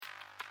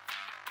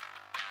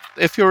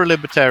if you're a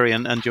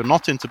libertarian and you're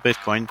not into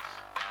Bitcoin,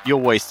 you're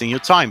wasting your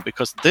time,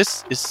 because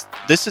this is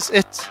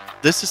it.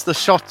 This is the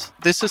shot.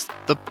 This is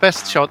the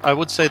best shot. I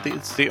would say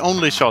it's the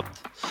only shot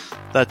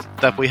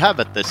that we have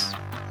at this.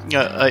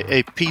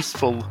 A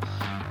peaceful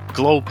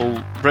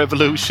global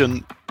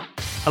revolution.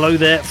 Hello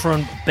there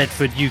from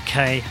Bedford,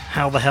 UK.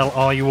 How the hell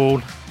are you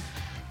all?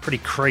 Pretty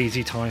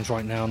crazy times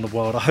right now in the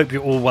world. I hope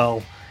you're all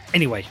well.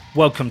 Anyway,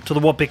 welcome to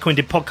the What Bitcoin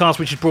Did podcast,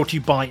 which is brought to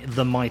you by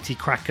the Mighty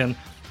Kraken,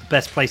 the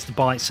best place to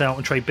buy, sell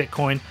and trade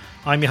Bitcoin.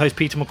 I'm your host,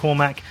 Peter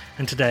McCormack,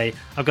 and today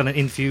I've got an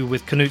interview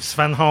with Knut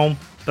Svanholm.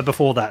 But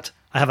before that,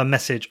 I have a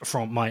message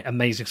from my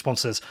amazing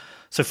sponsors.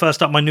 So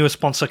first up, my newest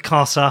sponsor,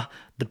 Casa,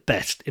 the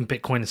best in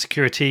Bitcoin and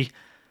security.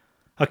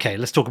 Okay,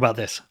 let's talk about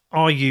this.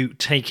 Are you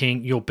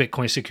taking your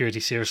Bitcoin security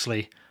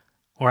seriously,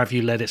 or have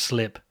you let it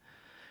slip?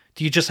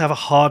 Do you just have a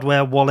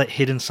hardware wallet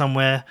hidden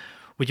somewhere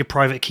with your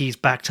private keys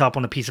backed up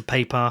on a piece of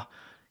paper,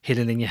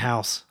 hidden in your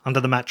house, under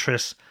the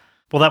mattress?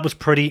 Well, that was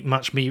pretty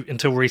much me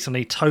until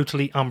recently,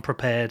 totally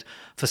unprepared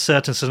for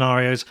certain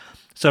scenarios.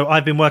 So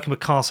I've been working with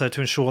Casa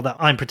to ensure that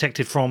I'm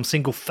protected from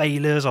single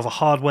failures of a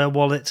hardware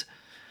wallet,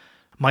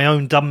 my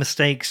own dumb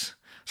mistakes,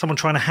 someone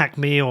trying to hack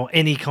me, or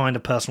any kind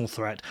of personal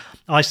threat.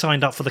 I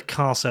signed up for the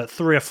Casa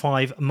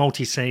 305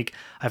 multi-sig.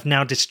 I've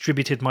now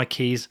distributed my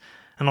keys,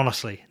 and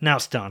honestly, now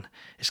it's done.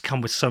 It's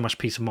come with so much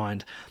peace of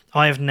mind.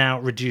 I have now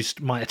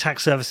reduced my attack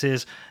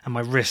services and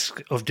my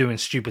risk of doing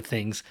stupid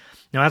things.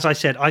 Now, as I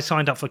said, I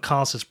signed up for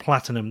Casa's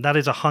Platinum. That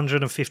is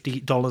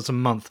 $150 a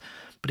month.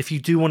 But if you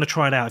do want to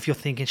try it out, if you're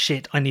thinking,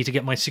 shit, I need to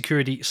get my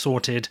security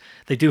sorted,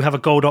 they do have a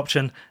gold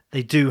option.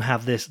 They do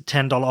have this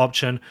 $10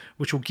 option,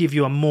 which will give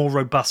you a more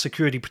robust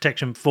security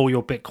protection for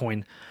your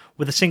Bitcoin.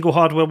 With a single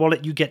hardware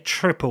wallet, you get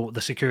triple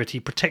the security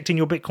protecting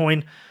your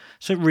Bitcoin.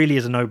 So it really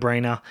is a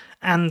no-brainer.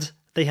 And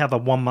they have a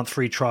 1-month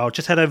free trial.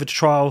 Just head over to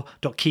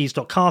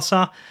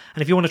trial.keys.casa.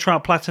 And if you want to try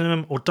out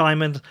Platinum or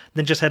Diamond,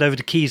 then just head over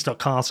to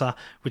keys.casa,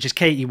 which is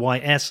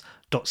keys.casa.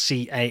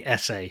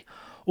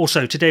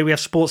 Also, today we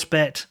have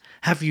Sportsbet.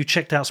 Have you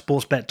checked out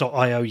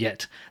sportsbet.io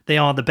yet? They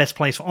are the best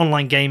place for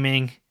online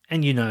gaming,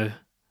 and you know,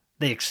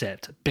 they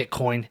accept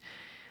Bitcoin.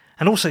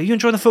 And also, you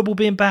enjoy the football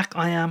being back?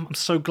 I am. I'm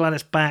so glad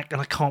it's back,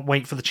 and I can't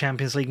wait for the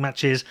Champions League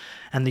matches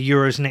and the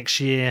Euros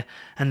next year.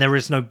 And there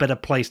is no better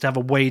place to have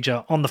a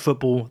wager on the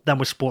football than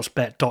with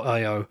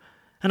sportsbet.io.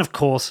 And of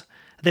course,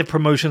 they have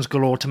promotions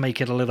galore to make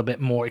it a little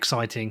bit more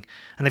exciting.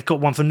 And they've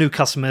got one for new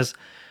customers.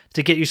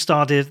 To get you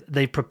started,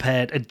 they've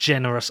prepared a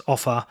generous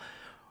offer.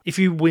 If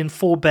you win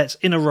 4 bets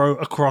in a row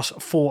across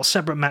 4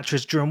 separate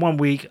matches during 1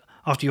 week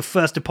after your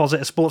first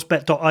deposit at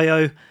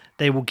sportsbet.io,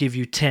 they will give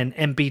you 10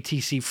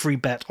 MBTC free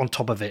bet on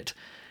top of it.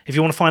 If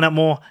you want to find out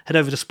more, head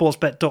over to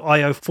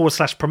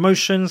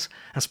sportsbet.io/promotions,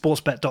 and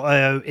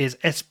sportsbet.io is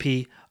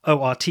sportsbet.io.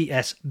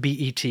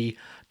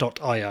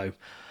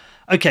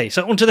 Okay,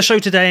 so onto the show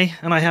today,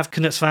 and I have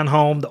Knut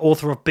Svanholm, the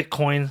author of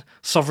Bitcoin,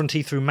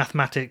 Sovereignty Through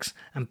Mathematics,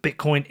 and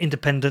Bitcoin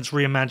Independence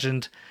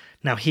Reimagined.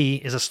 Now, he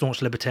is a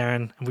staunch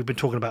libertarian, and we've been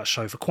talking about the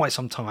show for quite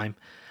some time.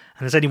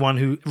 And as anyone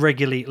who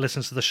regularly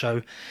listens to the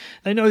show,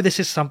 they know this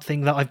is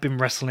something that I've been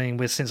wrestling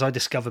with since I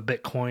discovered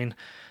Bitcoin.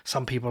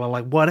 Some people are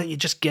like, why don't you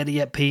just get it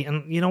yet, Pete?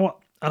 And you know what?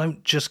 I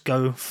don't just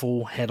go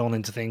full head on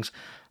into things.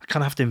 I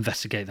kind of have to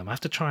investigate them. I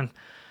have to try and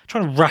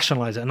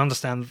rationalize it and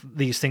understand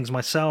these things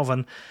myself.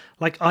 And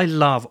I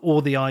love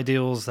all the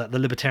ideals that the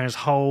libertarians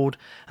hold,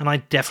 and I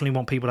definitely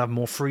want people to have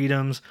more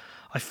freedoms.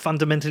 I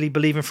fundamentally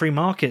believe in free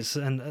markets,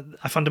 and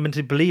I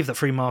fundamentally believe that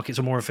free markets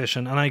are more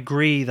efficient, and I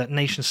agree that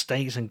nation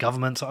states and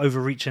governments are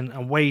overreaching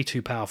and way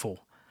too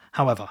powerful.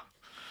 However,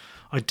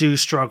 I do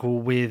struggle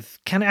with,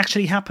 can it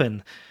actually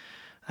happen?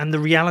 And the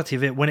reality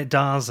of it when it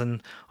does,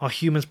 and are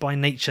humans by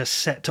nature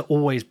set to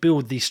always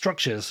build these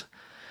structures?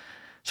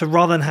 So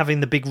rather than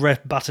having the big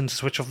red button to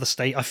switch off the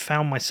state, I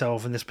found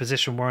myself in this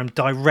position where I'm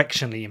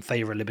directionally in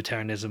favour of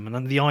libertarianism,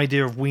 and the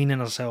idea of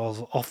weaning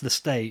ourselves off the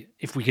state,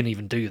 if we can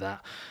even do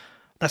that.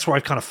 That's where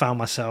I've kind of found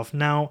myself.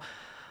 Now,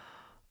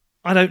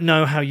 I don't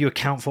know how you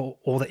account for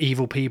all the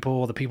evil people,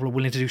 or the people who are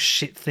willing to do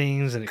shit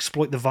things and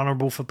exploit the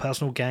vulnerable for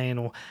personal gain,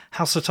 or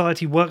how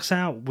society works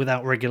out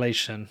without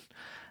regulation.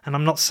 And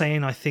I'm not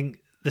saying I think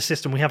the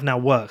system we have now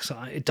works.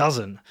 It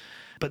doesn't.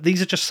 But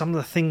these are just some of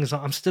the things that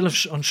I'm still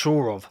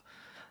unsure of.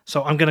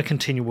 So I'm going to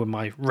continue with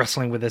my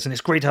wrestling with this. And it's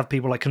great to have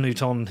people like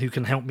Knut on who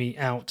can help me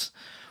out,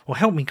 or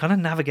help me kind of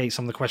navigate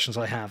some of the questions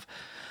I have.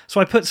 So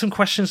I put some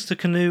questions to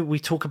Knut. We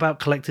talk about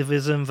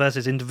collectivism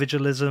versus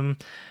individualism,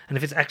 and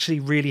if it's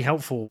actually really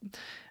helpful.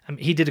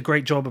 He did a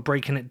great job of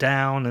breaking it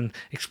down and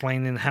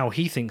explaining how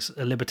he thinks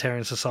a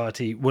libertarian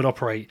society would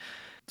operate.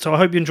 So I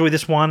hope you enjoy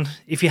this one.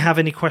 If you have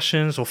any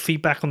questions or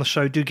feedback on the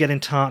show, do get in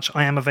touch.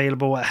 I am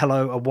available at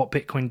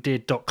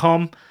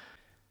hello@whatbitcoindid.com.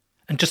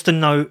 And just a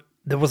note,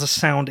 there was a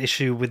sound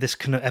issue with this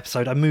Knut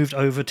episode. I moved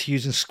over to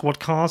using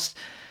Squadcast,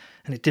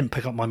 and it didn't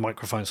pick up my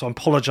microphone, so I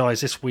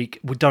apologise this week.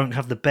 We don't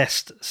have the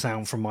best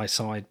sound from my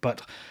side,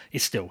 but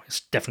it's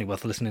definitely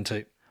worth listening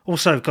to.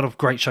 Also, I've got a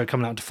great show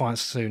coming out in Defiance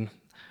soon.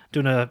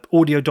 Doing an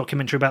audio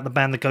documentary about the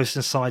band The Ghost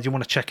Inside. You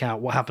want to check out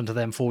what happened to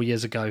them 4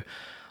 years ago.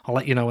 I'll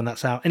let you know when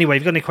that's out. Anyway,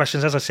 if you've got any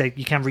questions, as I said,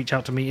 you can reach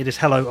out to me. It is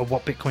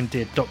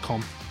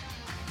hello@whatbitcoindid.com.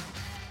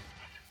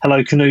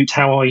 Hello, Knut.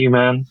 How are you,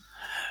 man?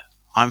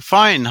 I'm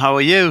fine. How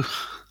are you?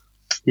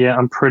 Yeah,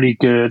 I'm pretty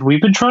good. We've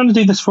been trying to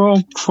do this for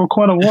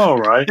quite a while,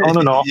 right? On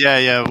and off.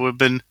 Yeah. We've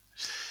been...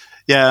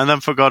 Yeah, and then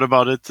forgot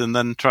about it, and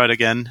then tried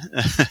again.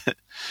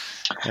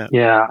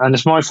 Yeah, and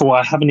it's my fault.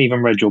 I haven't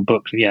even read your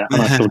book yet,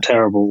 and I feel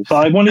terrible.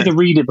 But I wanted to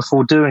read it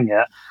before doing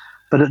it.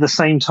 But at the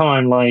same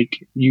time,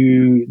 like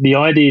the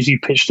ideas you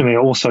pitched to me are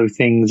also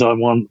things I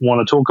want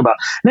to talk about.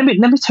 Let me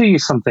tell you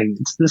something,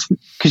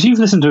 because you've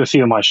listened to a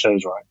few of my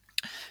shows, right?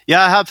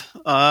 Yeah, I have.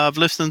 I've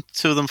listened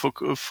to them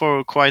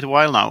for quite a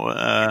while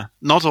now.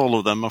 Not all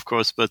of them, of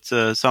course, but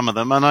some of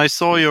them. And I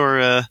saw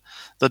your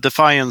the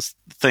Defiance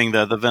thing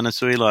there, the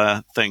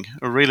Venezuela thing.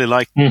 I really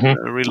like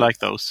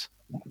those.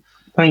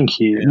 Thank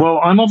you. Yeah. Well,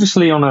 I'm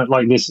obviously on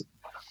this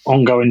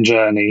ongoing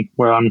journey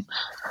where I'm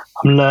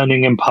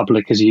learning in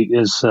public, as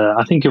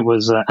I think it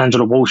was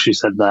Angela Walsh who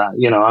said that.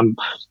 You know, I'm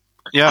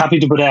happy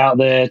to put it out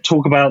there,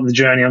 talk about the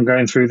journey I'm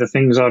going through, the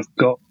things I've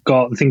got,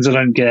 the things I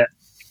don't get.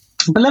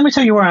 But let me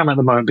tell you where I am at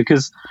the moment,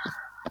 because,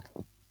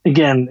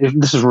 again,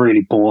 this is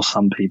really bore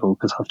some people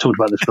because I've talked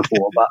about this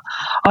before,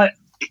 but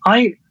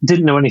I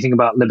didn't know anything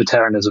about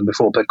libertarianism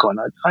before Bitcoin.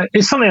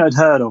 It's something I'd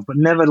heard of, but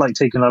never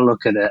taken a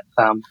look at it.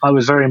 I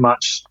was very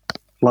much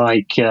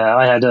I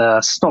had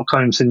a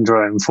Stockholm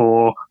syndrome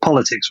for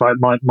politics, right?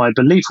 My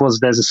belief was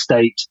there's a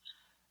state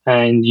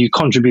and you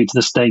contribute to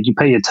the state, you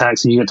pay your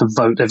tax, and you get to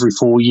vote every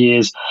 4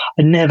 years.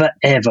 I never,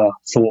 ever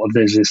thought of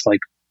this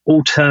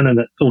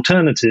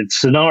alternative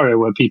scenario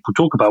where people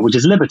talk about, which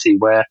is liberty,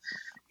 where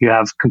you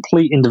have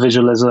complete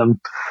individualism,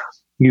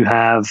 you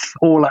have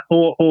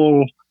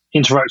all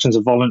interactions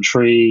are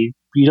voluntary,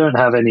 you don't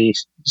have any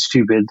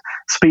stupid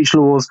speech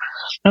laws,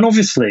 and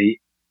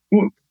obviously,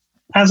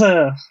 as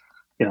an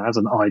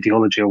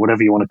ideology or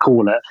whatever you want to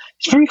call it,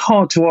 it's very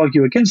hard to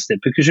argue against it,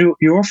 because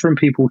you're offering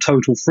people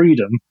total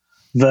freedom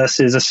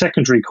versus a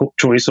secondary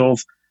choice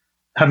of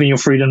having your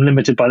freedom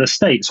limited by the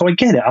state. So I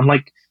get it. I'm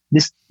like,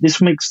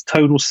 this makes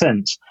total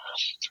sense.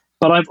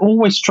 But I've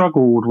always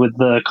struggled with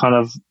the kind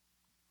of,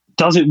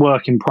 does it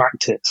work in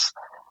practice?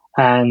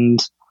 And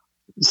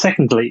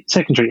secondary,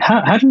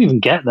 how do you even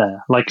get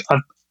there?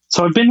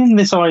 I've been in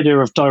this idea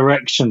of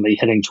directionally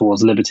heading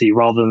towards liberty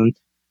rather than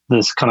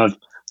this kind of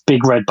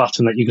big red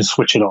button that you can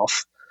switch it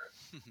off.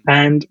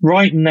 And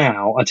right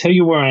now, I tell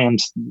you where I am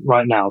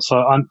right now. So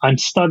I'm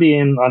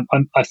studying.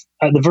 I'm at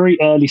the very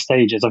early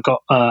stages. I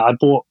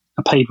bought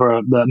a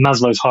paper, the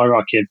Maslow's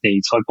Hierarchy of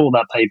Needs. So I bought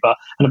that paper,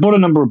 and I bought a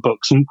number of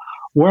books. And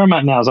where I'm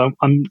at now is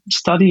I'm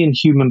studying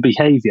human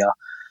behavior,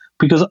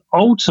 because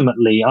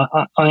ultimately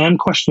I am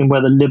questioning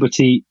whether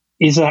liberty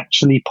is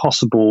actually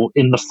possible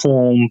in the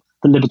form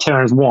the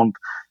libertarians want.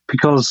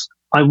 Because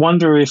I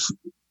wonder if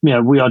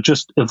we are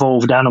just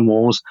evolved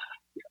animals.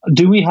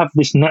 Do we have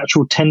this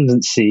natural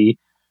tendency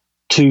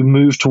to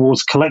move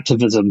towards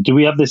collectivism? Do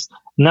we have this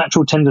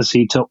natural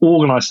tendency to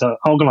organize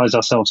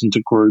ourselves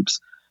into groups?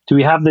 Do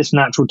we have this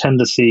natural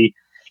tendency,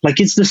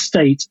 is the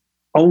state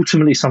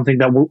ultimately something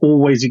that will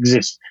always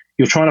exist?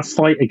 You're trying to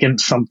fight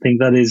against something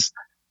that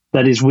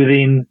is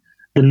within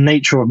the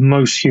nature of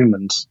most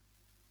humans.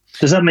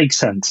 Does that make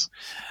sense?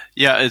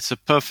 Yeah, it's a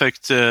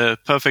perfect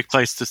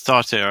place to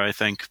start here, I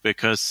think,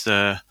 because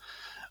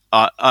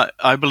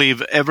I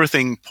believe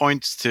everything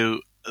points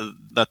to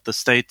that the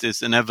state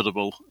is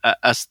inevitable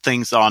as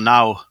things are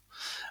now.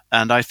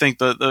 And I think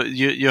that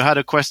you had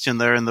a question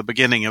there in the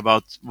beginning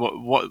about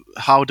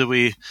how do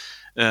we,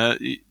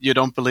 you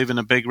don't believe in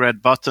a big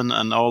red button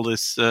and all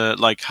this,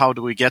 how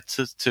do we get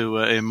to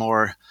a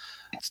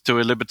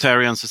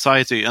libertarian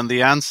society? And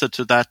the answer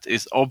to that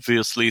is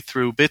obviously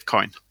through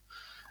Bitcoin,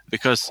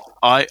 because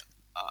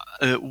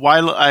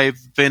while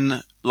I've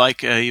been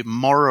like a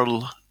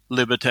moral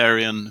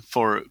libertarian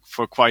for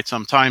quite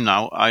some time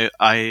now,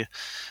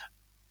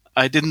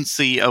 I didn't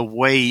see a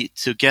way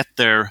to get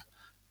there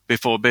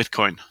before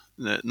Bitcoin.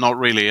 Not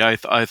really. I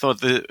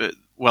thought that,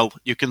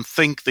 you can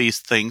think these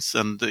things,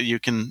 and you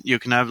can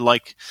have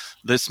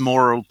this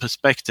moral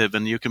perspective,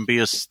 and you can be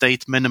a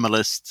state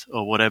minimalist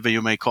or whatever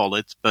you may call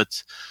it,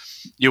 but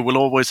you will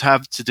always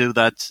have to do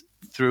that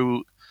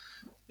through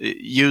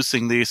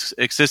using the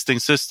existing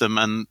system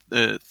and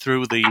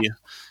through the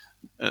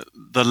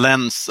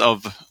lens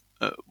of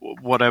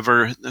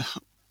whatever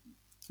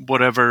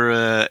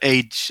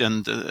age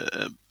and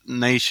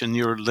nation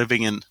you're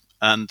living in.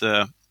 And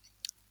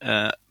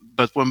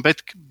but when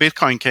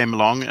Bitcoin came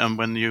along, and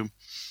when you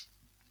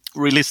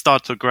really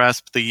start to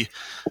grasp the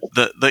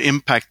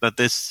impact that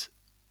this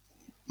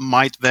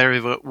might very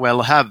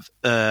well have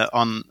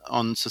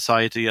on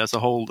society as a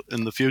whole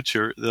in the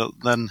future,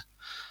 then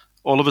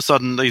all of a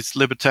sudden these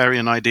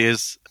libertarian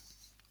ideas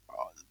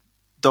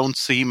don't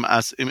seem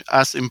as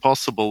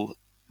impossible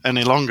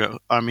any longer.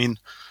 I mean,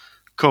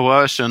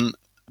 coercion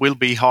will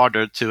be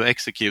harder to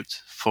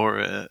execute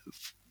for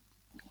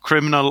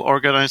criminal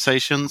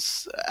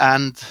organizations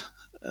and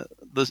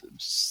the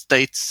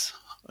states.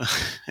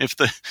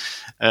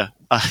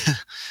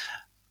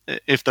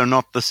 if they're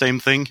not the same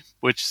thing,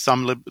 which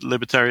some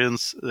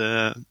libertarians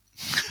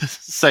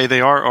say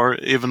they are, or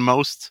even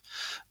most.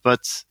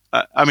 But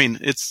I mean,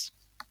 it's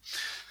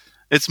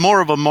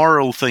more of a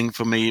moral thing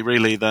for me,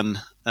 really, than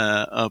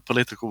a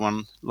political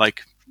one.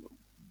 Like,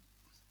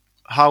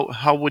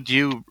 how would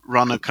you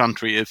run a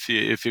country if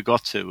you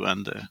got to,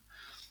 and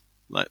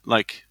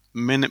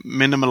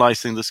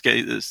minimalizing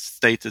the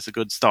state is a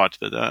good start.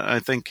 But I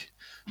think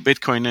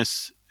Bitcoin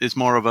is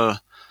more of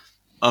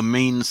a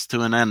means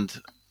to an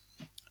end.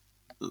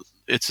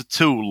 It's a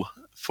tool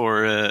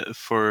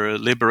for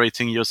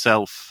liberating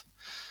yourself,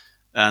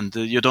 and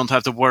you don't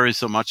have to worry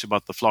so much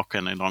about the flock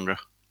any longer.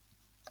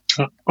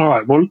 All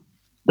right. Well,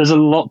 there's a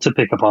lot to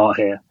pick apart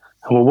here,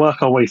 and we'll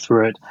work our way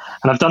through it.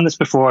 And I've done this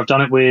before. I've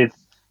done it with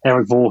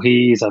Eric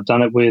Voorhees. I've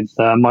done it with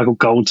Michael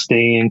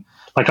Goldstein.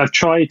 Like, I've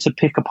tried to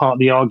pick apart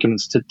the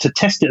arguments to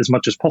test it as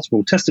much as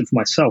possible, test it for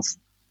myself.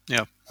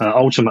 Yeah.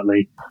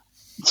 Ultimately.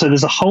 So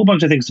there's a whole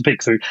bunch of things to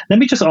pick through. Let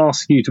me just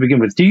ask you to begin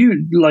with, do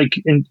you, like,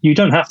 and you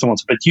don't have to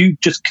answer, but do you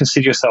just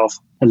consider yourself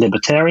a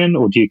libertarian,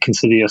 or do you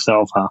consider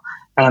yourself an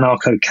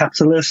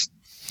anarcho-capitalist?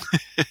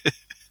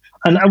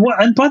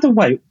 And by the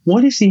way,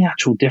 what is the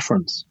actual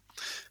difference?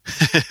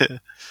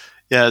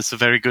 Yeah, it's a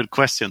very good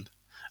question.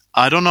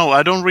 I don't know.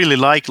 I don't really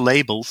like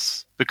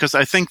labels, because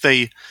I think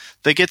they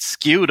get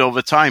skewed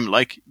over time.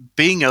 Like,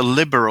 being a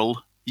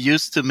liberal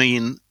used to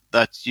mean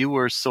that you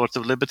were sort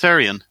of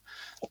libertarian.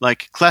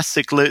 Like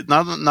classic,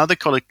 now they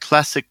call it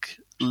classic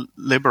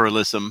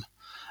liberalism,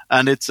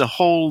 and it's a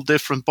whole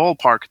different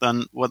ballpark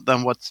than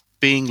what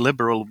being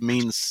liberal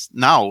means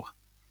now.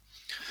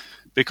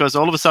 Because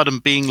all of a sudden,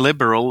 being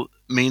liberal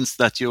means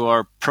that you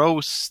are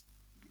pro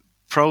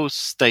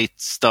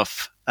state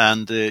stuff,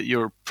 and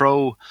you're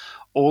pro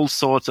all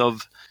sort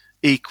of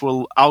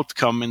equal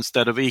outcome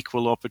instead of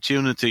equal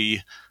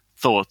opportunity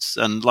thoughts,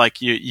 and like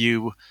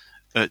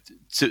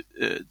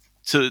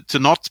to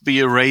not be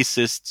a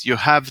racist, you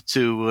have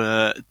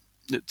to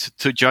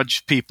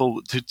judge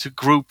people, to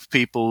group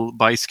people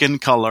by skin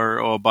color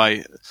or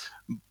by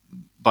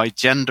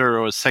gender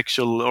or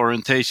sexual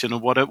orientation or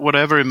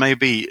whatever it may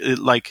be.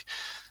 Like,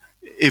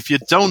 if you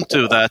don't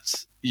do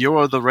that,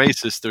 you're the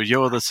racist or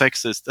you're the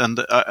sexist.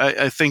 And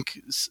I think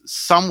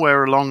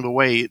somewhere along the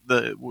way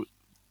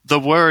the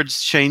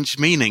words change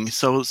meaning.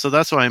 So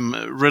that's why I'm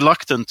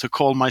reluctant to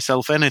call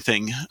myself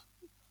anything.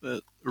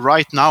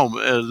 Right now,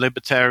 a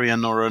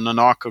libertarian or an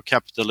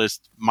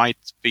anarcho-capitalist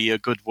might be a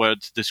good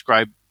word to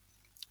describe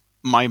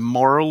my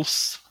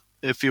morals,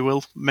 if you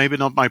will. Maybe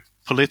not my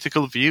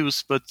political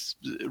views, but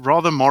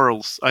rather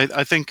morals.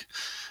 I think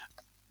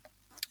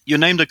you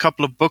named a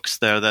couple of books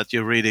there that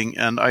you're reading,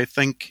 and I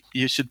think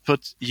you should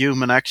put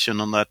Human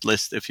Action on that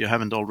list if you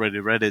haven't already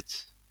read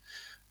it.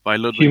 By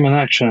Ludwig. Human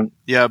Action.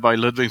 Yeah, by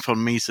Ludwig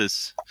von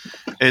Mises.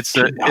 It's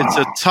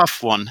a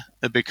tough one,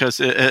 because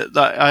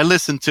I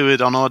listened to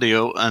it on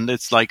audio, and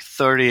it's like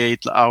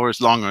 38 hours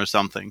long or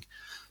something.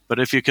 But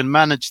if you can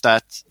manage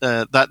that,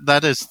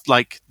 that is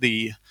like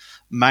the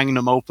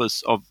magnum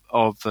opus of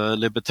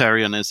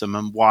libertarianism,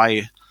 and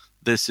why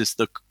this is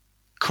the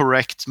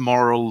correct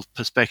moral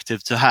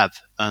perspective to have,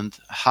 and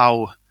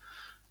how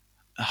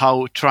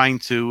trying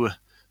to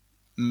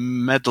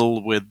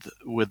meddle with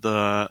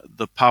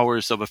the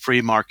powers of a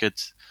free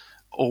market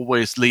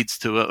always leads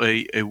to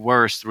a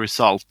worse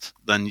result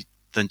than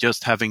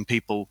just having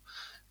people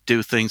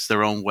do things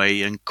their own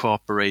way and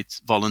cooperate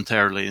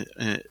voluntarily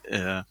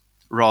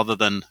rather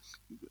than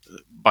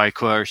by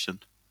coercion.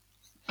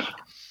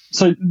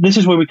 So this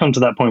is where we come to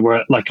that point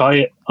where, like,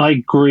 I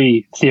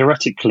agree,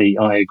 theoretically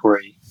I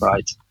agree,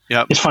 right?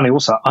 Yep. It's funny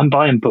also, I'm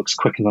buying books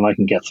quicker than I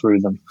can get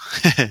through them.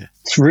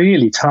 It's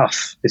really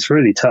tough.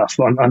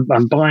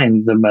 I'm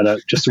buying them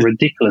at just a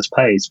ridiculous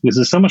pace because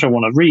there's so much I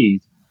want to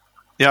read.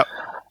 Yeah.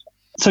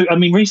 So, I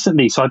mean,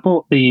 recently, I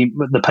bought the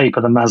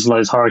paper, The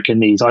Maslow's Hierarchy of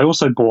Needs. I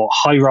also bought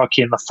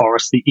Hierarchy in the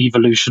Forest, The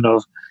Evolution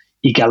of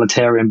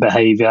Egalitarian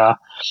Behavior.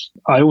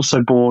 I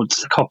also bought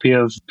a copy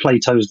of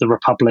Plato's The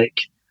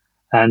Republic,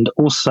 and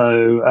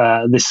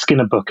also this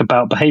Skinner book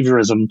about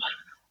behaviorism.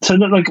 So,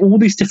 like, all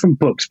these different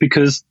books,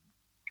 because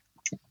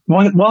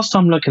whilst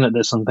I'm looking at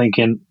this, I'm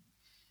thinking,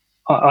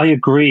 I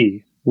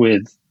agree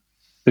with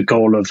the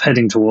goal of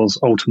heading towards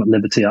ultimate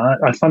liberty.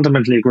 I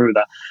fundamentally agree with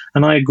that.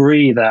 And I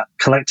agree that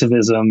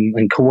collectivism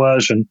and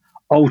coercion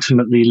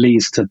ultimately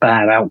leads to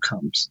bad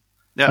outcomes.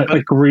 Yeah, I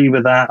agree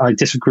with that. I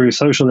disagree with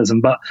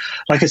socialism. But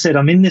like I said,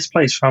 I'm in this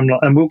place where I'm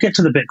not, and we'll get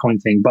to the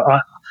Bitcoin thing, but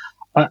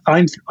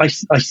I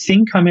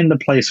think I'm in the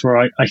place where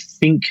I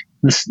think,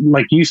 this,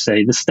 like you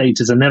say, the state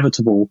is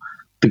inevitable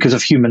because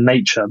of human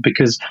nature,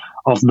 because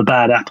of the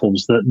bad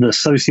apples, the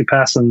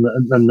sociopaths and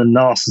the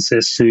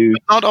narcissists who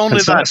not only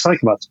that,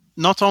 psychopaths.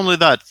 Not only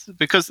that,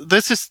 because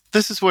this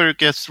is where it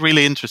gets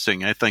really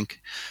interesting, I think,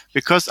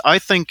 because I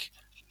think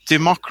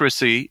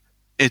democracy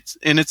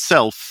in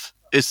itself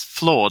is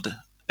flawed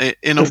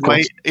in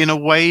a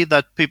way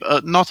that people,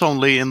 not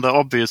only in the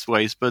obvious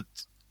ways, but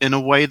in a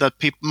way that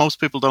most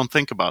people don't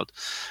think about.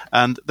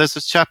 And there's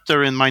a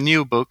chapter in my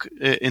new book,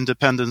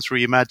 Independence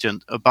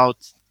Reimagined,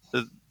 about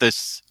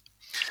this.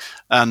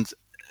 And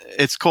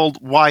it's called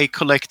Why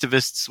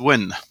Collectivists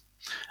Win.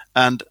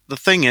 And the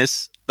thing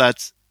is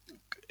that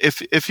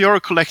if you're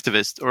a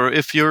collectivist, or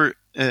if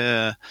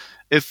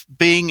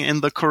being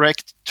in the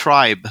correct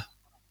tribe,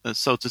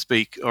 so to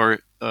speak, or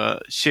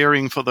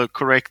cheering for the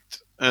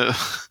correct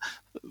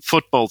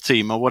football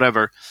team or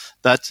whatever,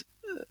 that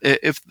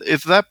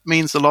if that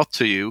means a lot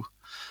to you,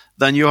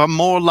 then you are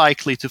more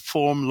likely to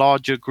form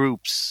larger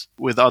groups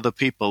with other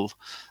people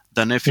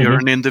than if you're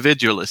an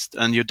individualist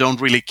and you don't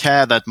really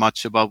care that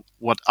much about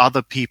what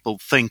other people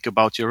think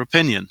about your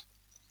opinion.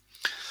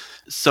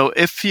 So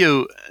if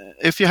you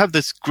have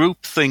this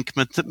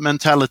groupthink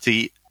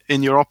mentality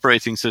in your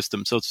operating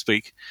system, so to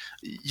speak,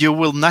 you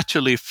will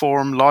naturally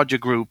form larger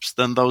groups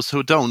than those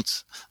who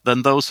don't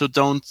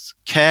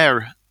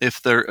care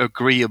if they're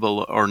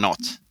agreeable or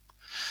not.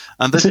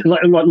 And this is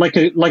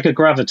like a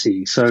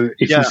gravity. So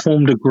if you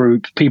formed a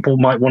group, people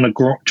might want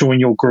to join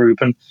your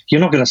group, and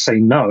you're not going to say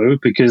no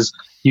because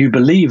you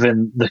believe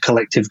in the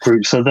collective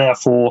group. So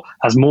therefore,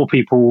 as more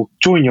people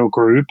join your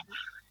group,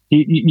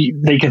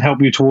 they can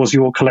help you towards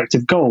your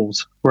collective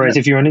goals. Whereas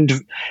if you're an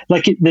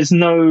there's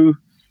no.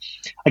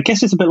 I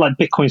guess it's a bit like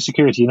Bitcoin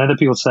security. You know, that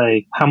people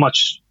say,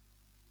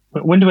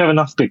 when do we have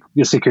enough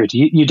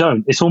security? You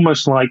don't. It's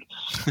almost like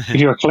if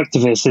you're a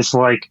collectivist, it's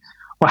like,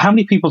 well, how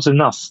many people's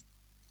enough?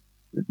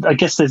 I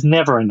guess there's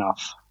never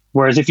enough.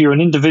 Whereas if you're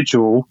an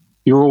individual,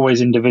 you're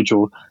always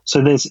individual.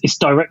 So it's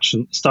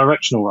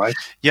directional, right?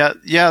 Yeah.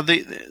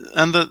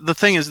 The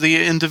thing is,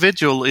 the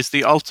individual is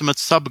the ultimate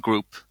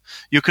subgroup.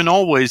 You can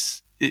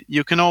always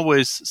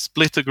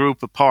split a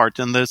group apart,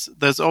 and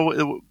there's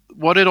always,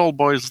 what it all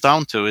boils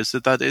down to is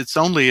that it's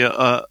only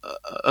an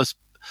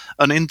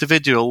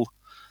individual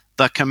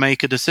that can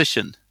make a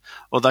decision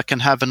or that can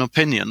have an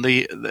opinion.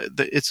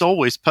 It's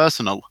always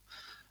personal.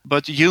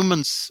 But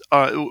humans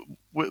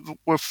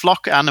we're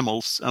flock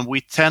animals, and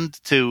we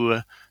tend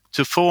to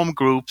form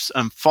groups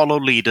and follow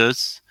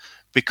leaders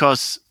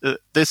because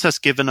this has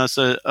given us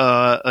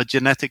a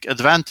genetic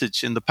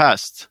advantage in the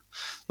past.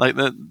 Like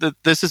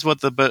this is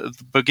what the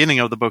beginning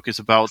of the book is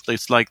about.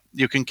 It's like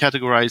you can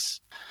categorize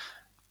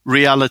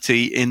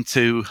reality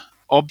into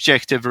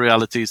objective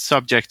reality,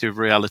 subjective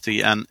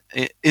reality, and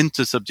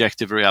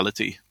intersubjective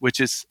reality, which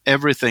is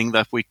everything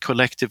that we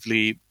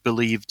collectively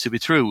believe to be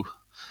true.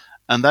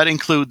 And that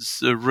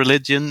includes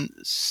religion,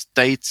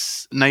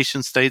 states,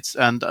 nation states,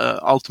 and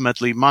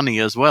ultimately money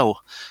as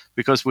well,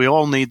 because we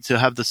all need to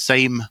have the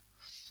same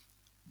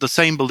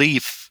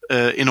belief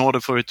in order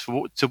for it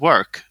to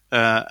work.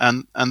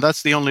 And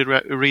that's the only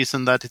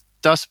reason that it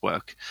does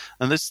work.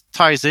 And this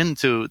ties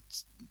into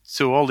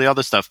all the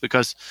other stuff,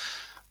 because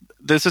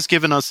this has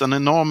given us an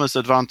enormous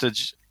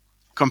advantage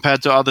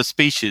compared to other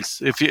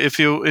species. If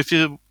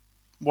you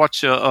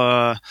watch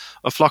a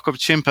flock of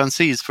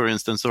chimpanzees, for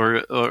instance,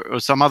 or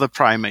some other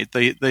primate,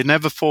 they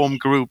never form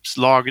groups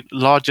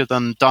larger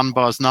than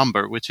Dunbar's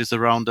number, which is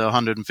around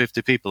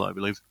 150 people, I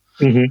believe.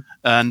 Mm-hmm.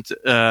 And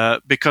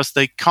because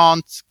they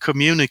can't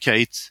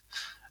communicate,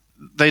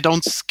 they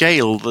don't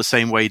scale the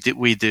same way that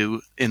we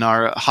do in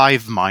our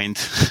hive mind,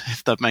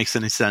 if that makes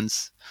any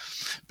sense.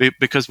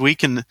 Because we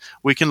can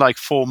like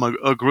form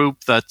a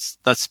group that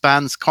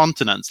spans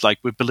continents. Like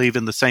we believe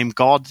in the same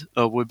God,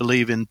 or we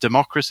believe in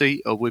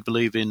democracy, or we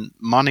believe in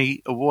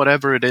money, or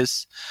whatever it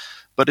is.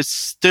 But it's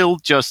still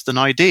just an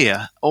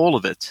idea, all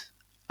of it,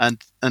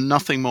 and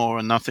nothing more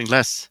and nothing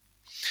less.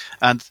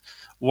 And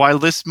while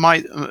this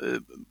might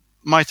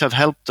have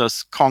helped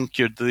us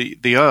conquer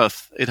the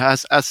earth, it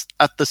has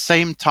at the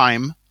same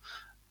time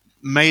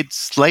made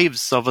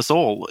slaves of us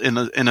all in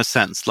a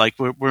sense. Like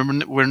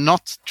we're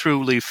not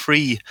truly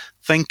free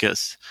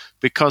thinkers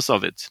because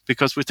of it,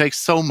 because we take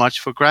so much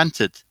for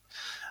granted.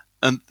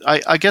 And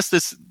I guess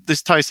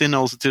this ties in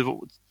also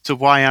to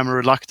why I'm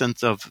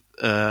reluctant of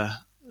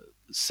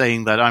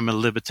saying that I'm a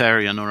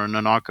libertarian or an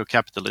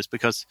anarcho-capitalist,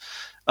 because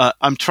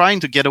I'm trying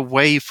to get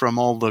away from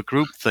all the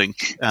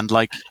groupthink and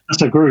like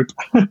that's a group.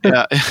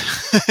 yeah,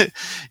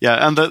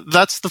 yeah, and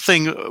that's the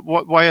thing.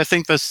 Why I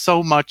think there's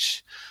so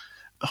much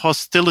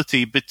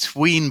hostility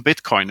between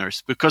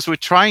Bitcoiners, because we're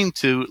trying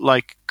to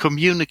like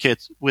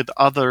communicate with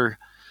other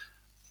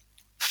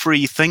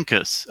free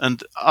thinkers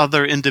and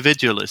other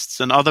individualists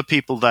and other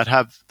people that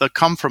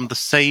come from the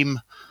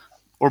same,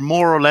 or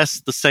more or less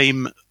the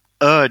same,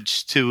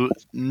 urge to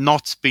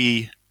not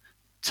be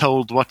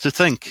told what to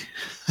think.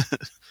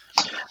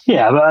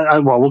 Yeah,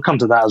 but we'll come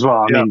to that as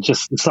well. I mean,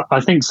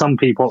 I think some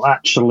people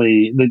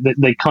actually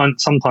they can't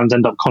sometimes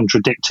end up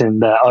contradicting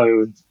their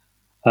own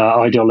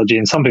ideology,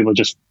 and some people are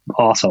just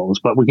arseholes,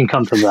 but we can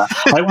come to that.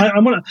 I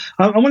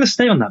want to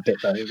stay on that bit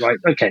though, right?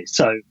 Okay,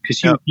 so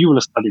because you will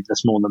have studied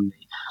this more than me.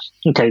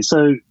 Okay,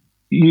 so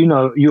you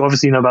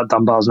obviously know about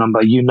Dunbar's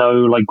number.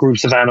 Like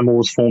groups of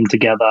animals form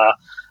together,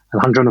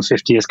 and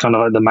 150 is kind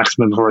of like the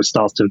maximum before it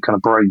starts to kind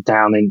of break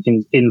down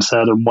in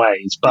certain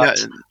ways.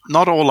 But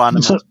not all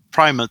animals,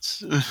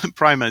 primates.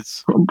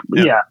 Primates.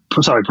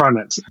 Sorry,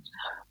 primates.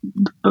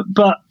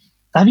 But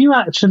have you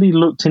actually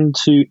looked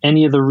into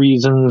any of the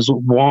reasons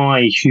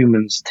why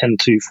humans tend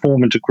to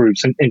form into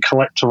groups and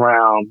collect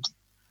around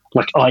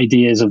like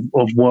ideas of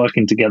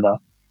working together?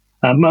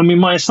 I mean,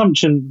 my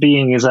assumption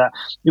being is that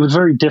it was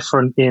very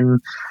different in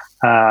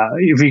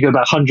if you go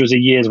back hundreds of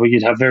years where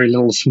you'd have very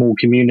little small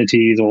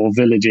communities or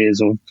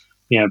villages or,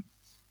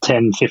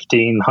 10,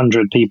 15,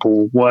 100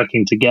 people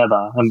working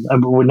together.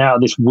 And we're now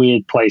at this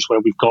weird place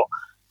where we've got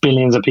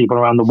billions of people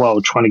around the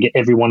world trying to get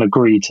everyone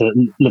agree to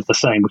live the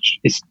same, which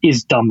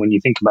is dumb when you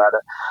think about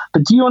it.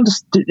 But do you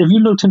understand? Have you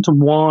looked into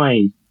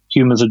why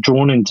humans are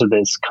drawn into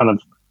this kind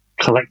of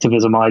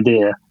collectivism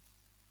idea?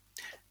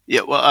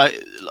 Yeah, well,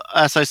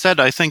 as I said,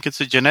 I think it's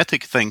a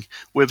genetic thing.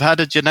 We've had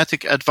a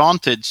genetic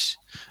advantage.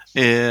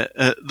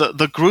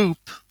 The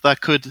group that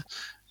could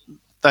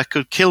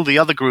kill the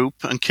other group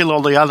and kill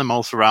all the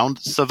animals around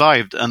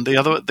survived, and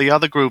the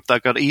other group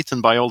that got eaten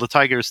by all the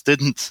tigers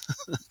didn't.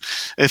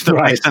 If that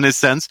makes any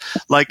sense.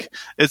 Like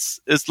it's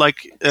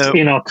like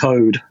in our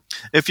code.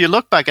 If you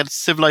look back at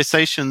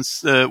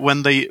civilizations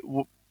when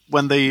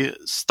they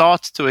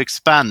start to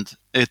expand,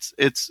 it's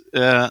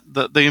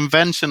the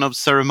invention of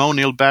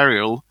ceremonial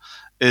burial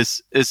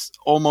is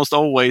almost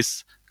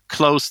always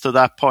close to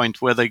that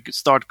point where they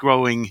start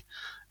growing.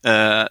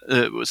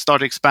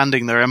 Start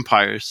expanding their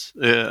empires,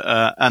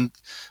 and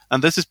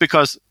this is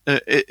because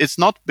it's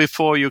not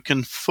before you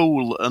can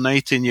fool an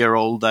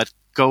 18-year-old that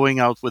going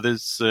out with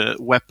his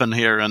weapon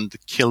here and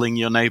killing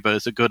your neighbor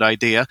is a good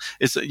idea.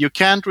 You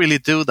can't really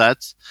do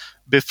that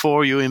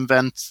before you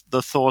invent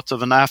the thought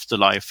of an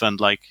afterlife and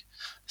like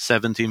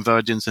 17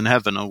 virgins in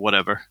heaven or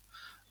whatever.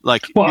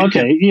 Like, well,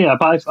 okay, yeah,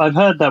 but I've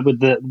heard that with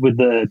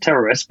the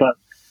terrorists, but.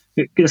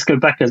 Let's go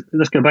back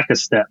a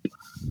step.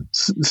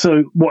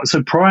 So what?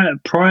 So prior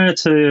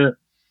to.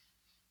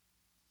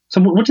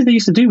 So what did they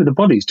used to do with the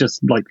bodies?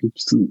 Just like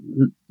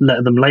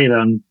let them lay there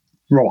and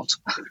rot.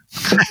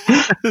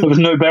 There was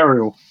no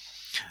burial.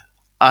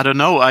 I don't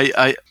know.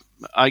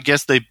 I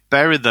guess they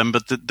buried them,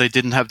 but they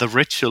didn't have the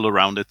ritual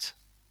around it.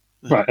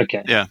 Right.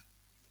 Okay. Yeah.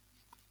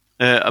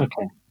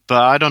 Okay.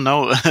 But I don't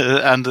know,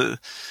 and.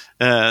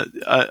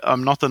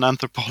 I'm not an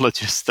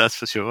anthropologist, that's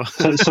for sure.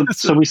 so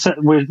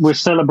we're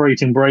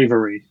celebrating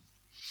bravery.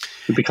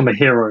 We become a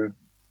hero.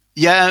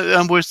 Yeah,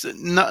 and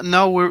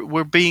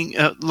we're being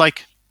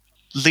like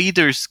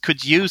leaders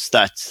could use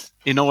that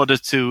in order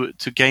to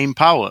gain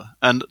power,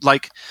 and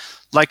like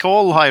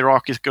all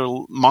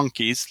hierarchical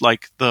monkeys,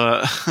 like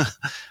the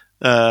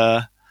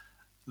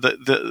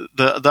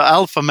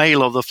alpha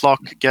male of the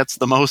flock gets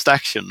the most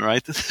action,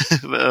 right?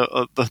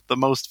 the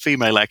most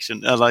female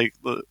action,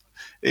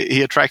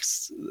 he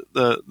attracts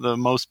the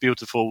most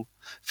beautiful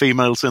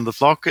females in the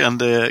flock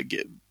and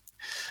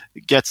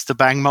gets to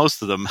bang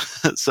most of them.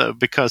 So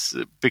because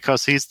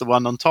he's the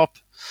one on top,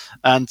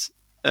 and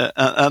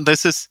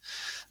this is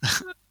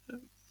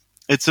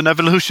it's an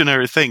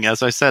evolutionary thing,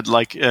 as I said.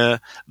 Like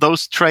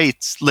those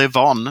traits live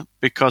on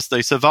because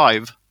they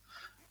survive,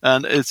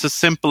 and it's as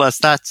simple as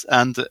that.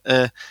 And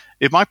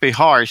it might be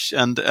harsh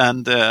and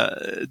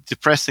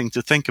depressing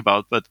to think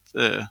about, but.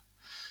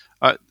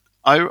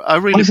 I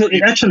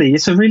really actually,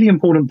 it's a really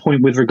important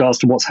point with regards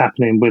to what's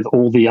happening with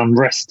all the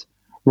unrest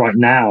right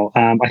now.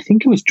 I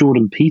think it was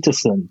Jordan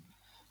Peterson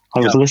I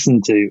was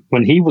listening to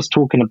when he was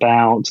talking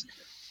about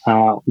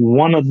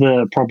one of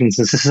the problems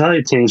in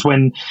society is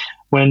when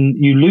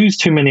you lose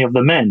too many of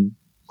the men,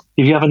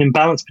 if you have an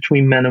imbalance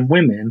between men and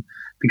women,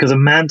 because a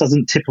man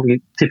doesn't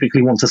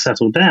typically want to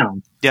settle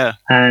down. Yeah.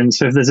 And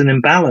so if there's an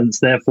imbalance,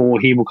 therefore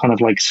he will kind of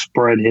like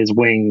spread his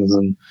wings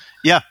and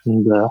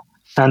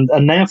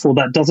and therefore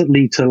that doesn't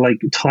lead to like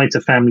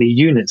tighter family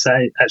units.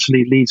 That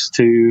actually leads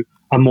to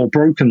a more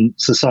broken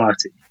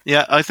society.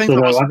 Yeah, I think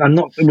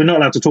we're not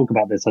allowed to talk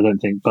about this, I don't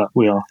think, but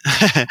we are.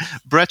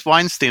 Brett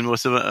Weinstein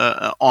was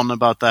on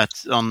about that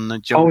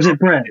on Joe. Oh, was it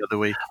Brett? The other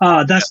week.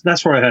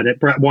 That's where I heard it.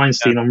 Brett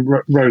Weinstein on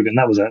Rogan.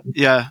 That was it.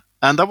 Yeah,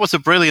 and that was a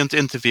brilliant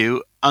interview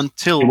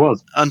until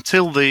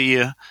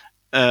the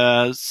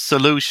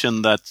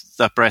solution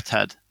that Brett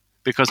had.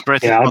 Because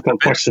Brett, I've got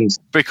questions.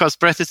 Because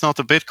Brett is not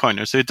a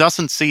Bitcoiner, so he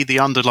doesn't see the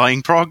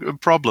underlying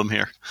problem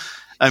here.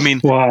 I mean,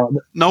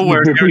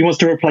 nowhere. He wants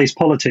to replace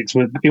politics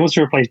with. He wants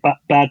to replace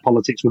bad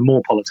politics with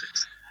more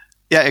politics.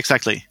 Yeah,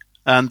 exactly.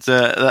 And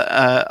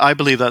I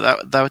believe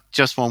that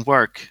just won't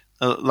work.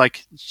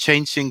 Like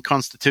changing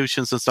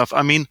constitutions and stuff.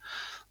 I mean,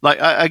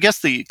 like I guess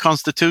the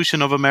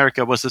Constitution of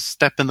America was a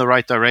step in the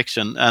right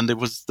direction, and it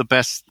was the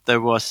best there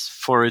was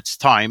for its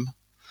time.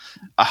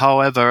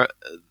 However,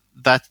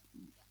 that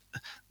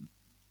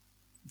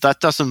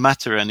doesn't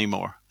matter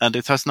anymore, and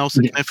it has no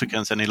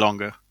significance any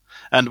longer.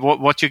 And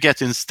what you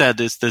get instead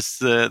is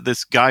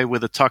this guy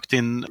with a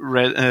tucked-in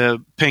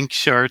pink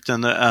shirt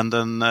and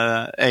an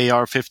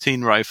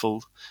AR-15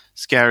 rifle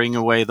scaring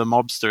away the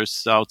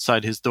mobsters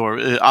outside his door,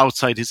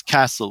 outside his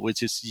castle,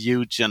 which is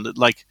huge, and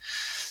like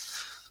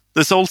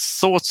there's all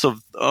sorts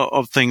of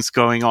things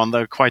going on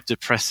that are quite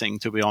depressing,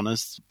 to be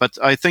honest. But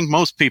I think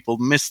most people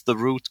miss the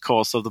root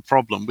cause of the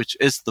problem, which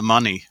is the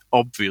money,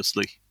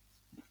 obviously.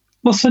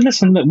 Well, so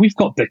listen, look, we've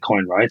got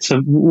Bitcoin, right?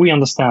 So we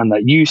understand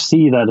that. You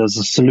see that as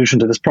a solution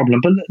to this problem.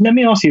 But let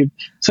me ask you,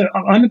 so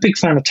I'm a big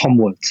fan of Tom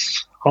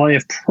Woods. I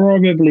have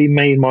probably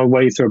made my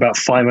way through about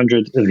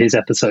 500 of his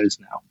episodes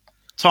now.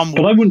 Tom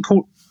But I wouldn't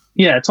call...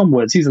 Yeah, Tom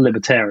Woods. He's a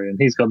libertarian.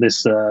 He's got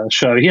this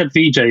show. He had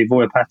VJ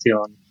Voyapati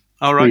on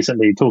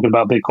recently talking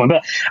about Bitcoin.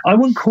 But I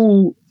wouldn't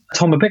call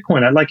Tom a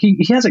Bitcoiner. Like,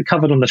 he has it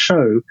covered on the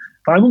show,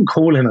 but I wouldn't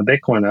call him a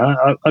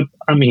Bitcoiner.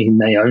 I mean, he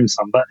may own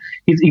some, but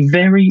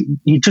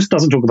he just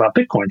doesn't talk about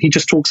Bitcoin. He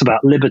just talks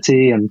about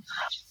liberty and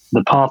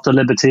the path to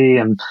liberty.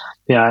 And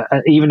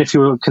even if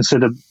you're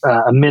considered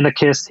a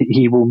minarchist,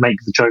 he will make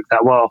the joke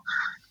that, well,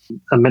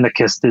 a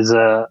minarchist is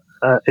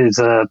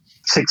a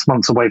 6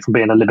 months away from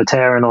being a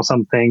libertarian or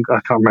something.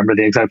 I can't remember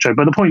the exact joke,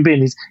 but the point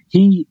being is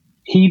he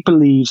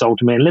believes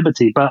ultimately in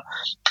liberty, but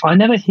I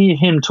never hear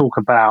him talk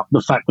about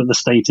the fact that the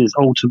state is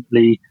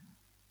ultimately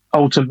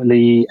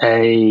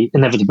a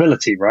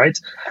inevitability, right?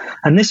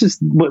 And this is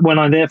when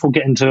I therefore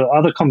get into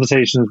other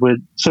conversations with.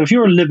 So if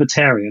you're a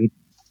libertarian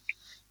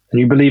and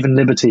you believe in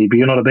liberty, but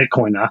you're not a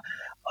Bitcoiner,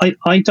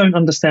 I don't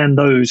understand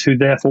those who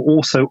therefore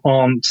also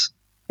aren't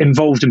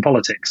involved in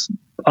politics.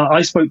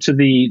 I spoke to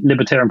the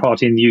Libertarian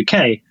Party in the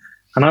UK,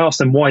 and I asked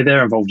them why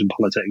they're involved in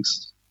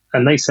politics.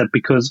 And they said,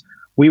 because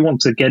we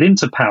want to get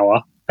into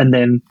power, and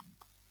then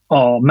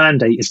our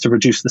mandate is to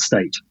reduce the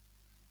state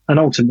and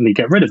ultimately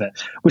get rid of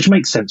it, which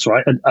makes sense,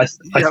 right? I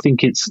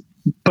think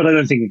but I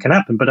don't think it can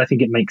happen, but I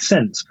think it makes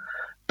sense.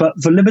 But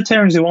for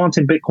libertarians who aren't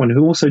in Bitcoin,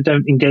 who also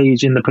don't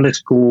engage in the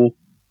political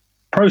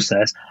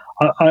process,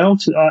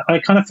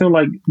 I kind of feel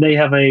like they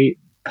have a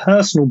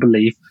personal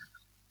belief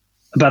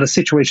about a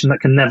situation that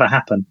can never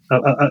happen,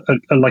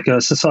 like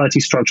a society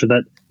structure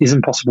that is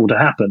impossible to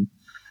happen.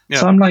 Yeah.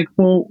 So I'm like,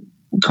 well,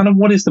 kind of,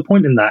 what is the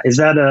point in that? Is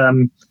that I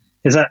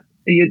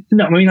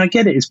mean, I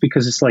get it. It's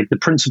because it's like the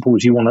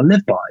principles you want to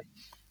live by.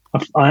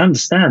 I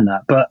understand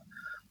that, but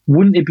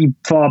wouldn't it be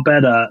far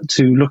better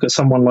to look at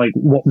someone like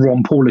what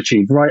Ron Paul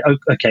achieved, right?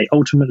 Okay,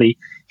 ultimately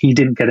he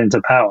didn't get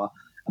into power,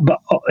 but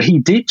he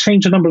did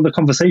change a number of the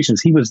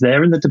conversations. He was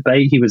there in the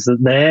debate. He was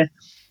there,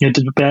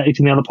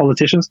 debating the other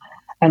politicians.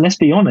 And let's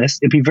be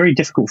honest, it'd be very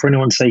difficult for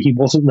anyone to say he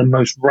wasn't the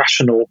most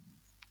rational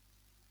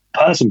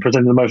person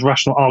presenting the most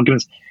rational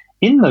arguments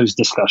in those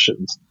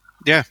discussions.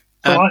 Yeah.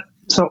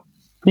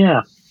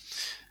 Yeah.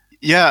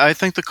 Yeah, I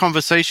think the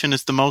conversation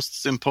is the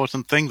most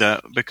important thing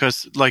there,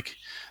 because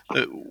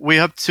we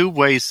have two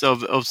ways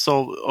of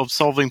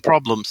solving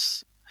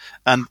problems,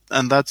 and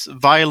that's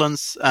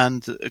violence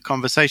and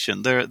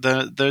conversation.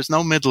 There's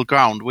no middle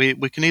ground.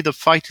 We can either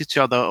fight each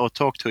other or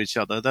talk to each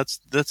other.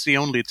 That's the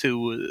only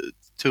two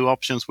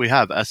options we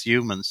have as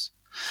humans.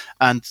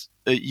 And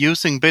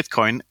using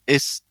Bitcoin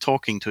is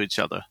talking to each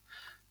other,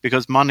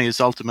 because money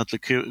is ultimately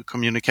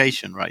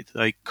communication, right?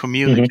 I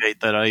communicate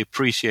that I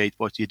appreciate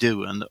what you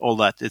do and all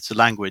that. It's a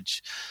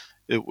language.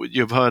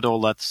 You've heard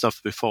all that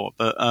stuff before,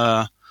 but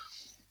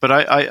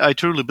I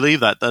truly believe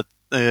that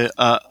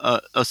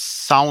a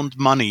sound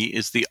money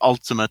is the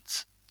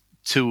ultimate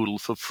tool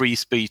for free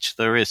speech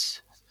there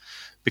is,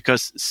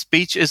 because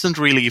speech isn't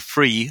really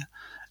free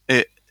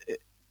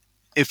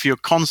if you're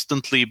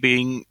constantly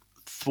being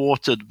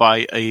thwarted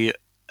by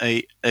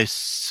a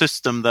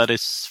system that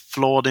is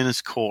flawed in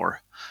its core.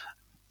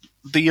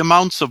 The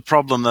amounts of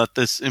problem that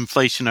this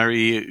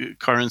inflationary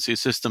currency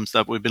systems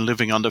that we've been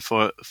living under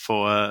for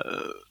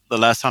the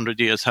last 100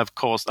 years have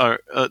caused are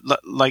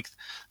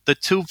they're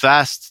too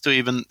vast to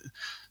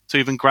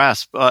even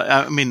grasp.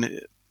 I mean,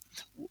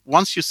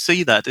 once you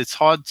see that, it's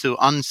hard to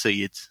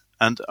unsee it.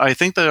 And I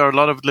think there are a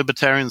lot of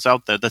libertarians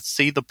out there that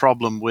see the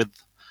problem with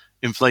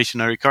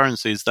inflationary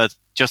currencies that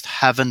just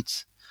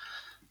haven't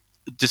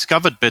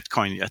discovered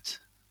Bitcoin yet.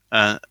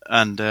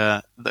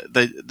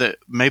 They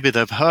maybe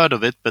they've heard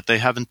of it, but they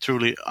haven't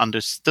truly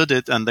understood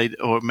it,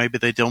 or maybe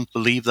they don't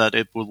believe that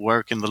it will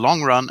work in the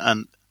long run,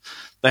 and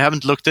they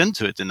haven't looked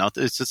into it enough.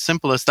 It's as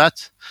simple as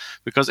that.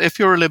 Because if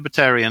you're a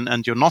libertarian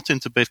and you're not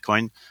into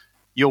Bitcoin,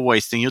 you're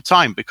wasting your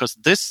time, because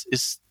this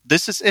is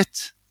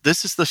it.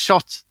 This is the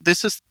shot.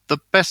 This is the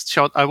best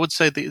shot. I would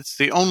say it's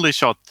the only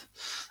shot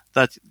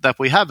that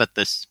we have at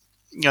this.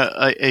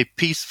 A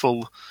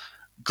peaceful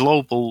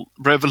global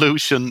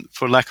revolution,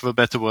 for lack of a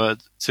better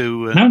word.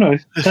 No.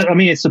 I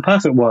mean, it's the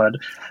perfect word.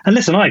 And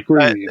listen, I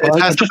agree with you. It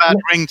has a bad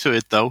ring to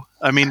it, though.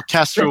 I mean,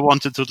 Castro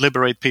wanted to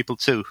liberate people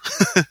too.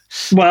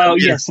 Well,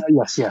 yes,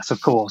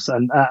 of course.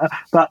 And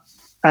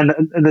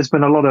there's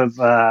been a lot of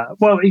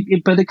but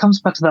it comes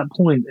back to that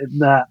point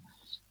that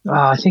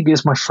I think it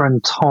was my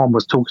friend Tom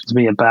was talking to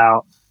me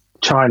about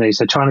China. He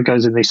said China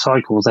goes in these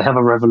cycles. They have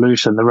a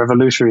revolution. The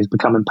revolutionaries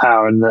become in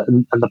power, and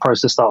the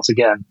process starts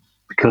again.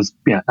 Because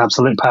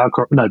absolute power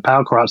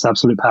corrupts,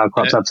 absolute power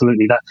corrupts,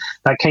 absolutely.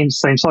 That came the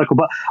same cycle.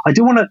 But I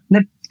do want to.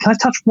 Can I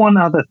touch one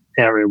other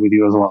area with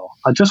you as well?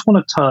 I just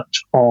want to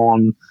touch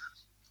on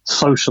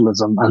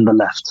socialism and the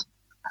left.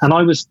 And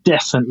I was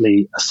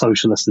definitely a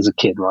socialist as a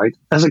kid, right?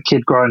 As a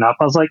kid growing up,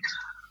 I was like,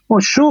 well,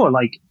 sure,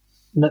 like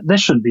there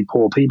shouldn't be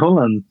poor people,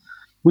 and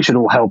we should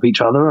all help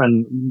each other,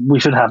 and we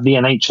should have the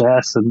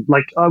NHS, and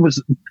like I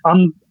was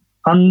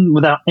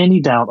without any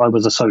doubt, I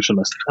was a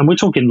socialist. And we're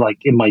talking like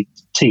in my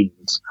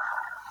teens.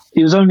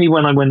 It was only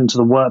when I went into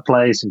the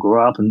workplace and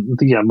grew up and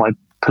my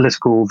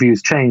political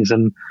views changed,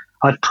 and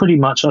I've pretty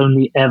much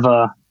only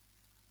ever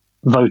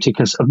voted.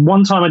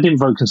 One time I didn't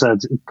vote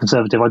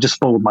Conservative. I just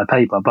followed my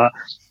paper. But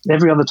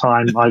every other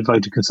time I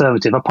voted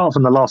Conservative, apart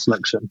from the last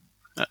election.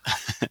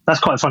 That's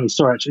quite a funny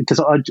story, actually,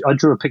 because I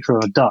drew a picture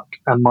of a duck,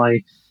 and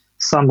my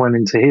son went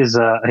into his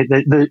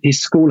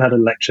school had an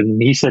election,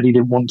 and he said he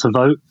didn't want to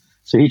vote,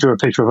 so he drew a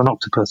picture of an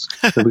octopus.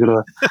 So we've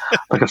got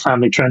a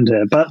family trend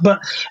here. But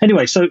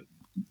anyway, so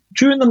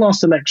during the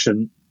last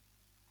election,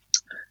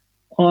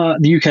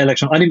 the UK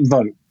election, I didn't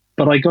vote,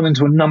 but I got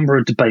into a number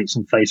of debates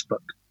on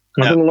Facebook.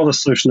 And I've got a lot of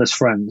socialist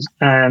friends,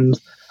 and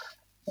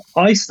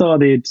I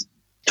started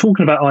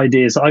talking about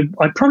ideas I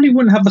probably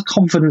wouldn't have the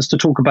confidence to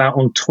talk about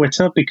on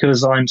Twitter,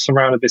 because I'm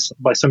surrounded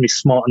by so many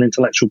smart and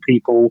intellectual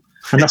people.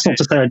 And that's not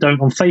to say I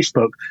don't on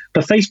Facebook,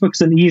 but Facebook's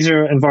an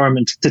easier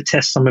environment to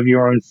test some of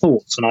your own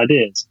thoughts and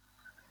ideas.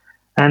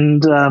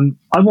 And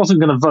I wasn't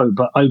going to vote,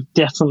 but I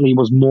definitely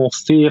was more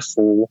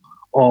fearful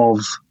of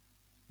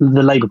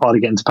the Labour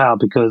Party getting to power,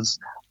 because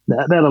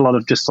they had a lot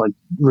of just like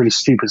really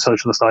stupid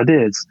socialist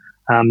ideas.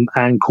 And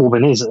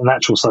Corbyn is an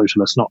actual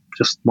socialist, not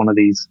just one of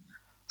these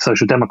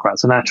social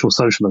democrats, an actual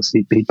socialist.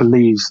 He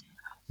believes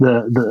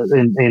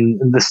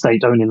in the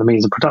state owning the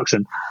means of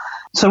production.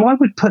 So I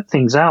would put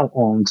things out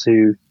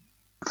onto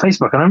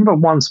Facebook. And I remember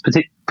one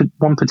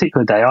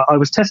particular day, I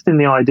was testing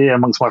the idea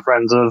amongst my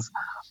friends of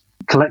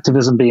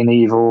collectivism being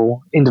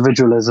evil,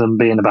 individualism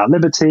being about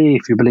liberty.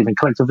 If you believe in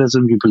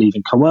collectivism, you believe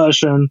in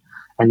coercion,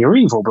 and you're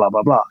evil, blah,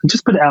 blah, blah. And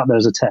just put it out there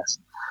as a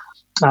test.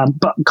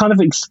 But kind of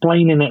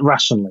explaining it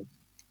rationally.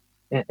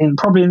 In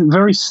probably in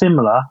very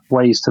similar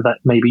ways to that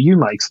maybe you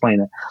might explain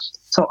it.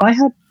 So I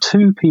had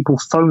 2 people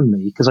phone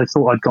me because I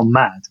thought I'd gone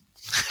mad.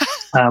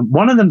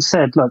 One of them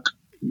said, look,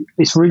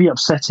 it's really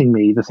upsetting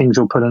me, the things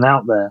you're putting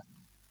out there.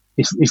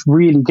 It's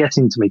really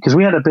getting to me. Because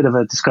we had a bit of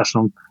a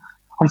discussion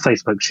on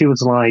Facebook. She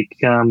was like,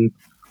 you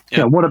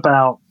know, what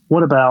about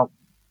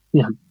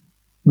you know,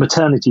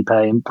 maternity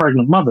pay and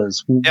pregnant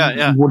mothers?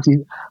 Yeah. What do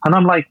you? And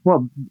I'm like,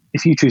 well,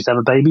 if you choose to have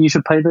a baby, you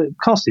should pay the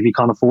cost. If you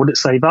can't afford it,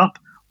 save up.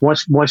 Why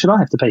should I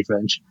have to pay for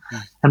it?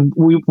 And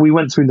we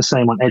went through the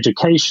same on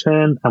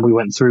education, and we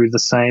went through the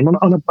same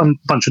on a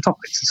bunch of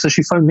topics. So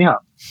she phoned me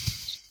up,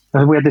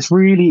 and we had this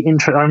really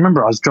interesting. I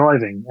remember I was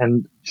driving,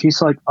 and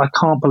she's like, "I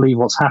can't believe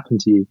what's happened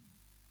to you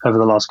over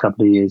the last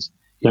couple of years.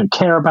 You don't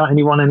care about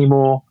anyone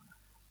anymore.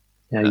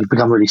 You know, you've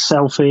become really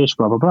selfish,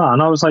 blah blah blah."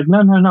 And I was like, "No,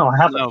 I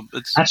haven't. No,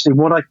 Actually,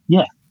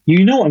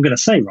 you know what I'm going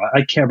to say, right?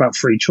 I care about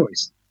free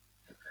choice."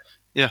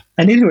 Yeah.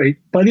 And anyway,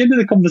 by the end of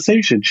the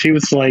conversation, she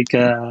was like,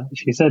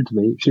 she said to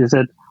me,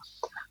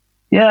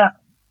 yeah,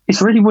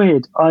 it's really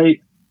weird.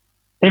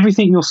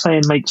 Everything you're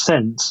saying makes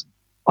sense.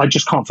 I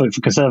just can't vote for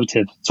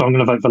Conservative, so I'm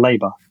going to vote for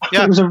Labour.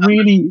 Yeah. It was a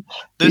really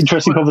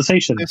interesting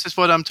conversation. This is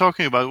what I'm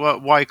talking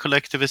about, why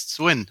collectivists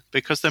win.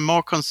 Because they're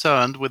more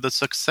concerned with the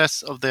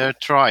success of their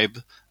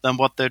tribe than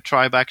what their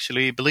tribe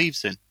actually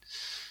believes in.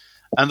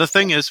 And the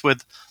thing is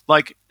with,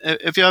 like,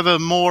 if you have a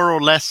more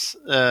or less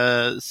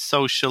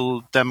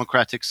social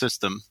democratic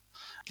system,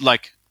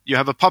 like you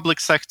have a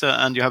public sector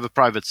and you have a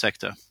private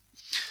sector.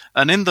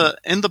 And in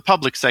the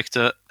public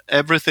sector,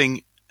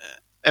 everything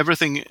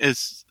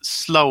is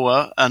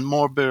slower and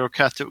more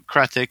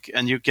bureaucratic,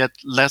 and you get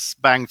less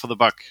bang for the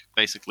buck,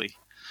 basically.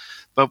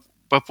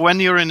 But when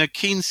you're in a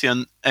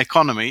Keynesian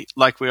economy,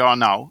 like we are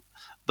now,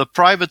 the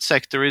private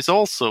sector is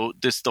also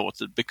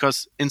distorted,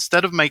 because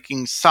instead of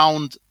making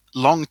sound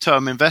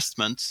long-term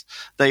investments,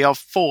 they are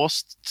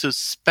forced to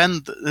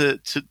spend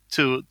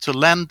to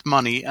lend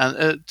money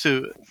and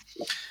to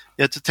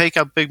take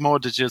up big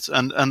mortgages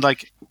and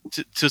like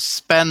to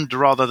spend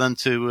rather than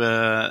to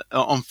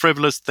on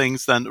frivolous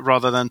things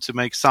rather than to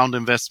make sound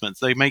investments.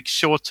 They make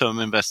short-term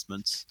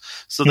investments,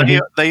 so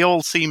they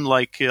all seem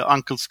like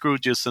Uncle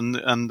Scrooges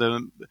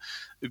and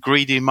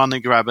greedy money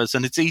grabbers,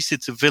 and it's easy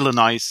to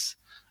villainize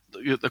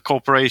the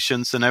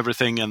corporations and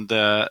everything, and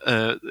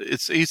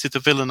it's easy to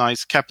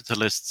villainize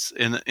capitalists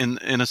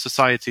in a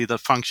society that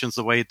functions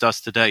the way it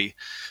does today,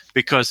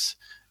 because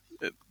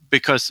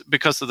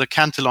of the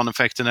Cantillon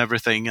effect and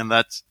everything, and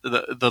that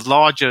the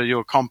larger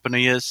your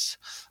company is,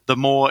 the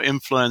more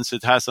influence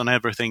it has on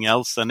everything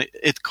else, and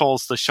it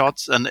calls the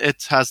shots, and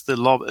it has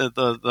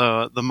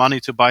the money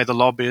to buy the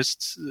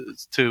lobbyists,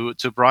 to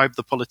bribe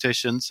the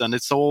politicians, and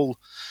it's all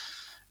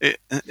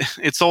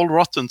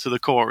rotten to the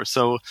core.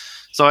 So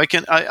I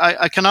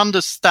can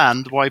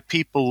understand why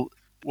people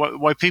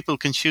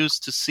can choose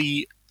to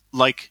see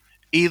like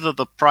either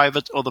the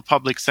private or the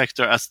public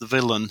sector as the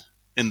villain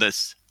in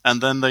this,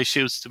 and then they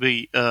choose to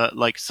be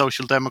like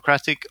social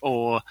democratic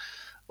or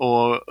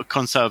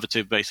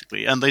conservative,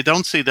 basically, and they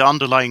don't see the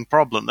underlying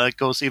problem that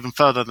goes even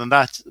further than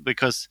that,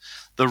 because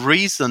the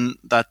reason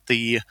that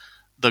the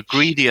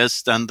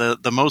greediest and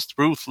the most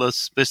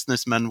ruthless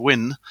businessmen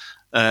win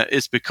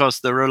is because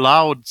they're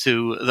allowed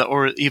to,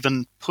 or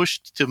even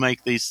pushed to,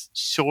 make these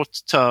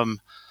short-term,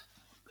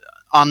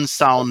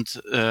 unsound.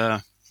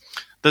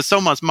 There's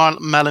so much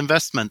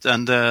malinvestment,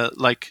 and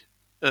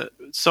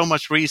so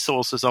much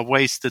resources are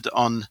wasted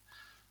on.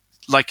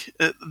 Like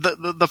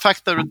the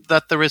fact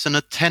that there is an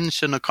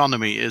attention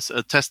economy is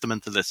a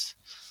testament to this.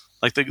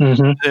 Like they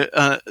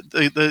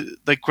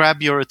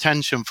grab your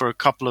attention for a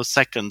couple of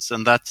seconds,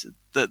 and that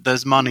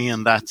there's money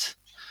in that.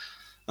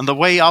 And the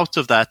way out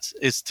of that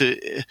is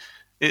the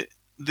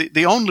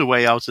only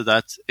way out of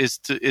that is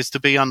to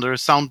be under a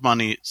sound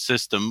money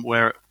system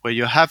where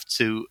you have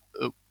to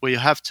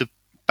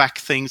back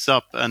things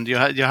up, and you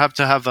have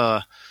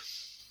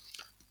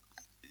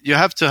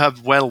to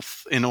have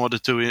wealth in order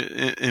to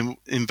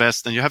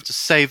invest, and you have to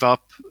save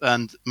up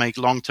and make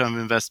long-term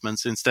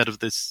investments instead of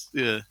this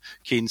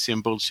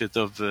Keynesian bullshit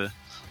of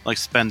like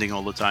spending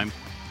all the time.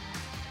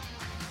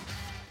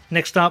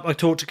 Next up, I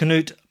talked to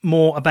Knut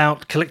more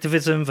about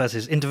collectivism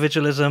versus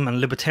individualism and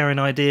libertarian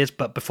ideas,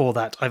 but before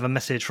that, I have a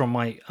message from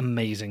my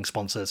amazing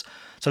sponsors.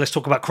 So let's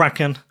talk about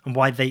Kraken and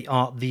why they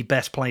are the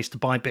best place to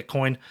buy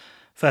Bitcoin.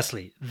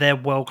 Firstly, their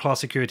world-class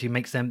security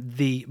makes them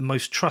the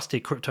most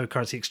trusted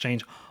cryptocurrency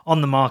exchange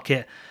on the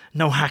market.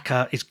 No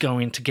hacker is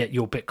going to get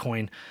your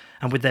Bitcoin.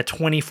 And with their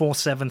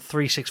 24/7,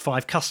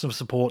 365 customer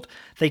support,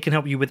 they can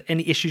help you with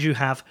any issues you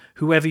have,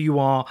 whoever you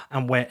are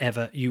and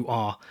wherever you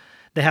are.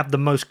 They have the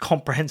most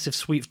comprehensive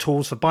suite of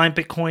tools for buying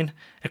Bitcoin.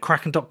 At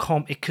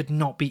Kraken.com, it could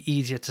not be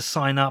easier to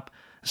sign up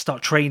and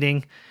start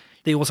trading.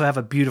 They also have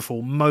a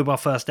beautiful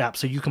mobile-first app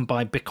so you can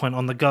buy Bitcoin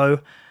on the go.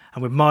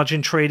 And with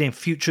margin trading,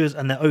 futures,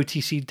 and their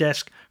OTC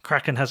desk,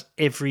 Kraken has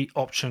every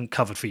option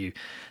covered for you.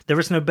 There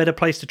is no better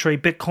place to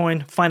trade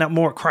Bitcoin. Find out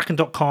more at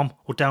Kraken.com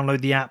or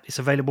download the app. It's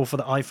available for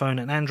the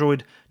iPhone and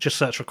Android. Just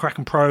search for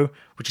Kraken Pro,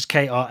 which is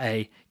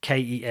KrakenPro.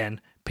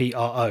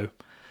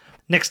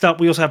 Next up,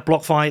 we also have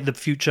BlockFi, the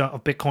future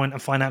of Bitcoin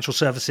and financial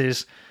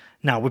services.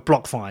 Now, with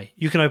BlockFi,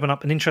 you can open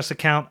up an interest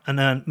account and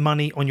earn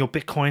money on your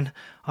Bitcoin.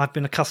 I've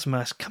been a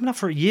customer. It's coming up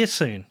for a year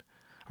soon.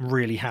 I'm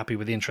really happy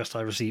with the interest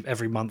I receive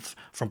every month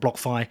from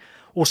BlockFi.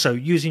 Also,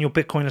 using your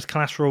Bitcoin as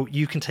collateral,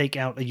 you can take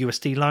out a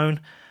USD loan.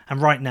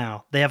 And right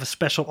now, they have a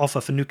special offer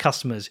for new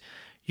customers.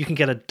 You can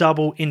get a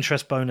double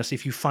interest bonus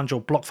if you fund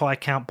your BlockFi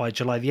account by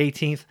July the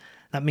 18th.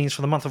 That means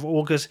for the month of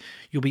August,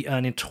 you'll be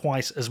earning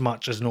twice as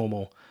much as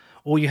normal.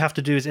 All you have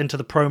to do is enter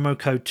the promo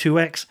code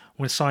 2X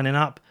when signing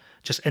up.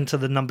 Just enter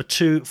the number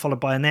 2 followed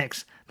by an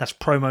X. That's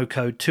promo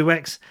code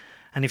 2X.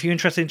 And if you're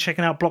interested in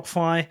checking out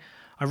BlockFi,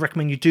 I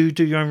recommend you do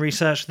your own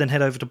research. Then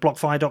head over to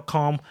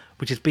blockfi.com,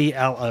 which is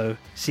BLOCKFI.com.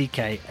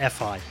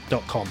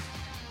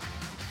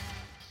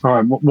 All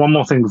right, one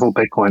more thing before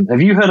Bitcoin.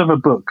 Have you heard of a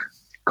book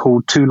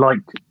called Two Like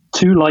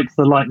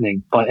the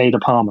Lightning by Ada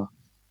Palmer?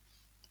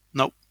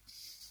 Nope.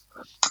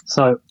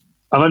 So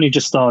I've only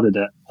just started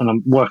it, and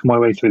I'm working my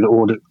way through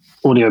the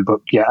audio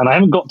book yet, and I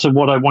haven't got to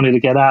what I wanted to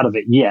get out of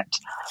it yet.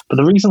 But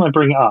the reason I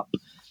bring it up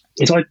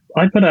is I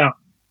put out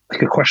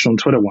like a question on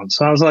Twitter once.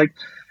 So I was like,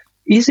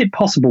 is it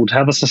possible to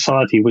have a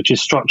society which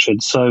is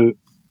structured so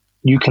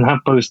you can have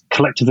both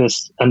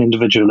collectivists and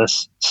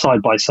individualists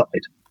side by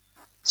side?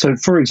 So,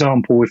 for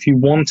example, if you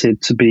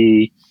wanted to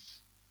be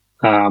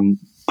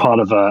part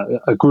of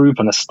a group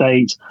and a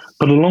state,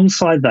 but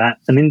alongside that,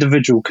 an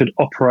individual could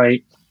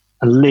operate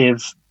and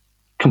live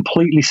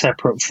completely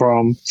separate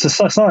from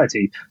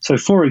society. So,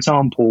 for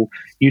example,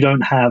 you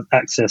don't have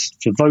access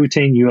to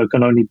voting. You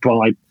can only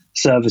buy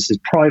services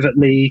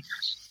privately.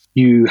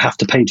 You have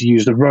to pay to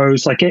use the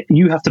roads.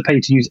 You have to pay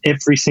to use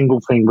every single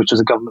thing which is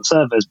a government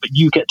service, but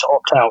you get to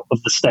opt out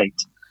of the state.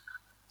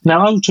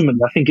 Now, ultimately,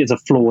 I think it's a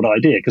flawed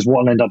idea, because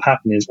what will end up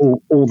happening is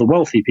all the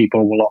wealthy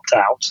people will opt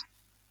out,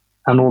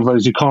 and all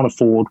those who can't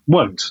afford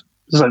won't.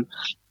 So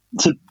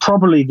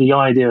probably the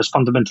idea is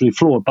fundamentally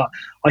flawed, but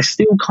I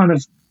still kind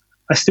of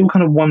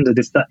wondered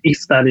if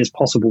that is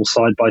possible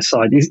side by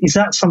side. Is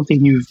that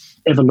something you've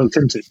ever looked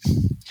into?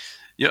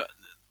 Yeah.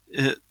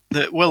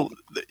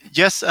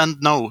 Yes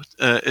and no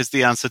is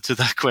the answer to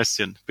that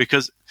question.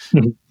 Because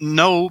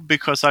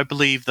because I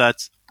believe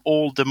that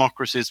all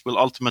democracies will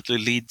ultimately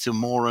lead to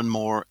more and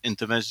more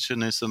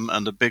interventionism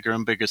and a bigger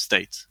and bigger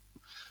state.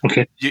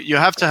 Okay. You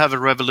have to have a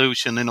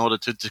revolution in order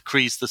to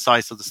decrease the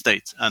size of the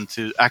state and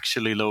to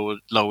actually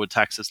lower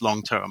taxes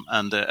long term,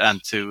 and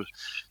to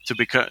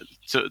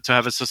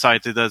have a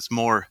society that's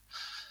more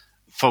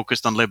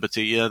focused on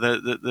liberty. Yeah,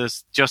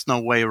 there's just no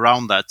way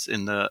around that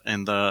in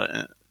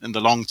the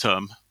long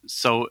term.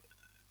 So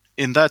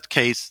in that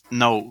case,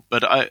 no.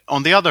 But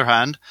on the other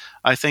hand,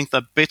 I think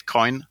that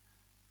Bitcoin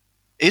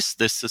is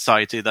this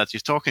society that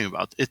you're talking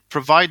about. It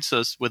provides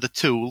us with a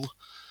tool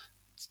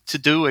to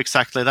do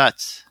exactly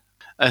that.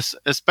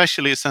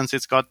 Especially since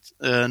it's got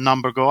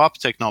number go up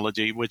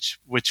technology, which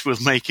will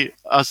make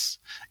us,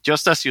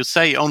 just as you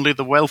say, only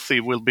the wealthy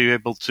will be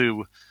able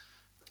to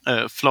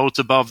float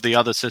above the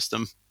other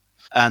system.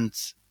 And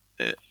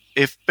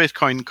if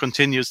Bitcoin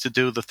continues to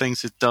do the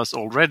things it does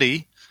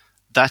already,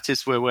 that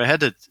is where we're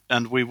headed,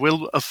 and we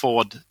will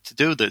afford to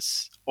do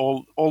this.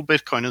 All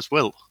Bitcoiners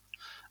will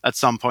at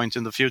some point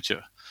in the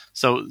future.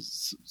 So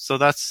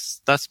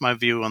that's my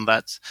view on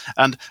that.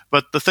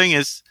 But the thing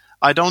is,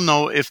 I don't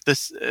know if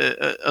this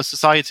a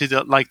society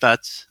like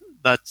that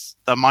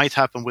might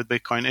happen with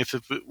Bitcoin, if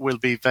it will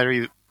be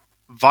very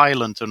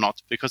violent or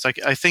not, because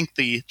I think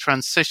the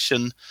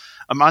transition,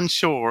 I'm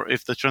unsure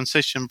if the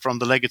transition from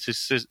the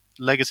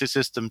legacy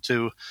system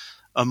to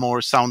a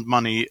more sound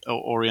money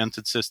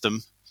oriented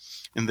system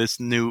in this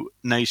new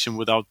nation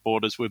without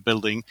borders we're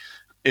building,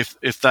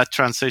 if that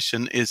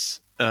transition is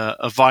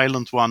a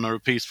violent one or a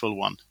peaceful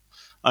one.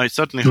 I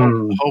certainly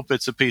hope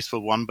it's a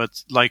peaceful one,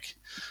 but like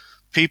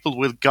people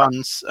with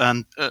guns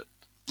and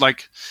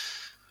like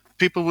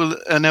people will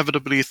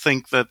inevitably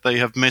think that they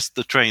have missed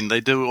the train.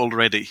 They do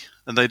already,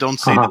 and they don't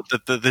see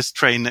that this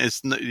train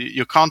is.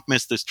 You can't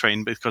miss this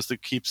train because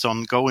it keeps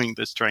on going.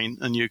 This train,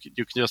 and you can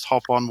just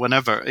hop on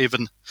whenever,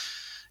 even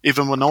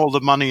when all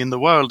the money in the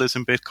world is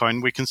in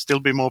Bitcoin, we can still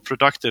be more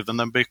productive, and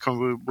then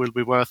Bitcoin will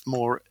be worth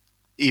more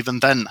even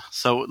then.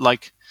 So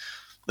like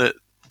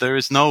there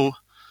is no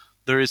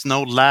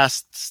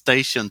last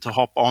station to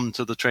hop on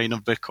to the train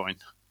of Bitcoin.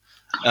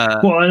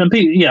 And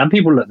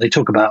people look. They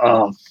talk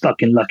about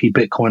fucking lucky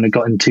Bitcoin I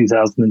got in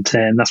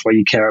 2010. That's why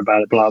you care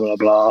about it. Blah blah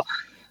blah.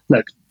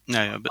 Look,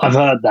 I've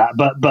heard that,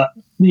 but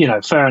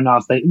fair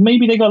enough.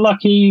 Maybe they got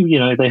lucky.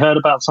 They heard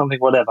about something,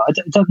 whatever.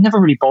 It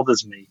never really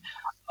bothers me.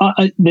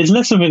 There's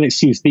less of an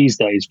excuse these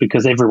days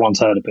because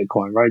everyone's heard of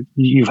Bitcoin, right?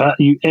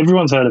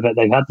 Everyone's heard of it.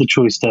 They've had the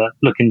choice to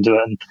look into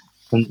it,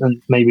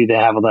 and maybe they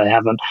have or they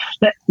haven't.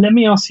 Let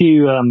me ask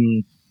you.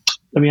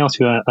 Let me ask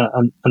you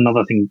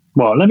another thing.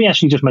 Well, let me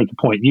actually just make a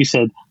point. You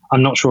said,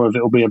 I'm not sure if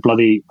it will be a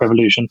bloody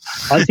revolution.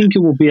 I think it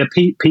will be a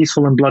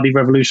peaceful and bloody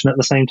revolution at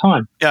the same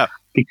time. Yeah.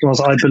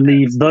 Because I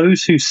believe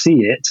those who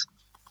see it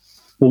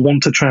will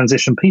want to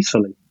transition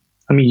peacefully.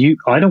 I mean,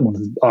 I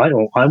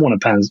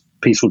want a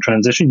peaceful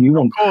transition. You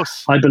want, of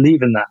course. I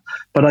believe in that.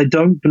 But I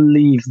don't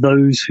believe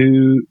those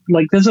who,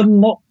 there's a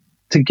lot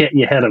to get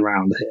your head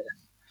around here.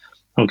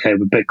 Okay,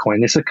 with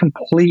Bitcoin. It's a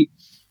complete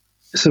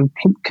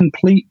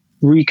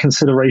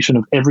reconsideration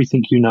of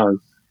everything you know.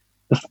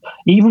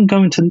 Even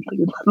going to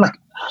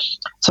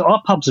so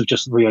our pubs have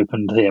just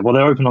reopened here. Well,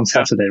 they're open on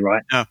Saturday,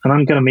 right? Yeah. And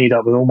I'm going to meet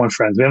up with all my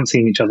friends. We haven't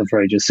seen each other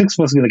for ages. 6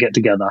 of us are going to get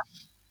together,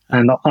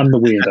 and I'm the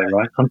weirdo,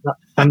 right?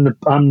 I'm the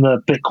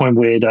Bitcoin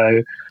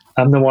weirdo.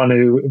 I'm the one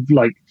who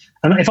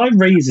and if I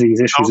raise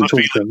these issues and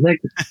talk to them,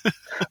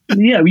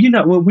 we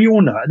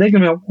all know it. They're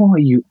going to be like, "What are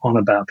you on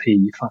about, P?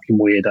 You fucking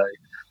weirdo."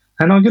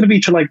 And I'm going to be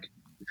talking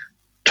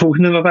to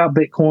them about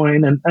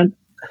Bitcoin, and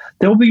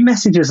there will be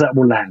messages that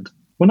will land.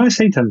 When I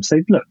say to them,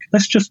 look,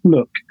 let's just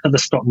look at the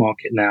stock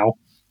market now.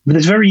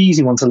 There's very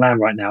easy one to land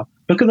right now.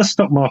 Look at the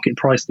stock market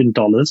priced in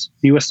dollars,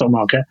 the US stock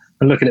market,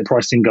 and look at it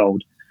priced in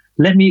gold.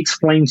 Let me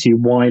explain to you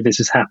why this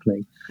is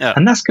happening. Yeah.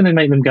 And that's going to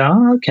make them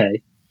go,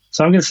 okay.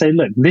 So I'm going to say,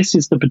 look, this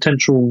is the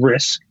potential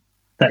risk,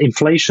 the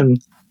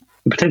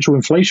potential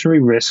inflationary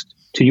risk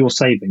to your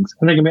savings.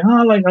 And they're going to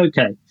be,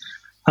 okay.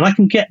 And I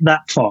can get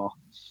that far.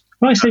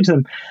 When I say to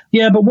them,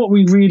 but what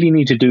we really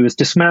need to do is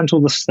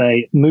dismantle the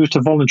state, move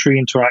to voluntary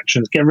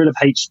interactions, get rid of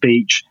hate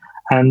speech,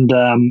 and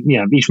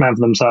each man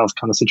for themselves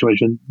kind of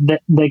situation. They're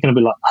going to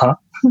be like, huh?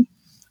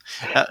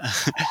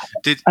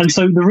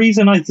 So the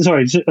reason I was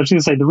going to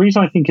say the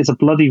reason I think it's a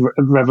bloody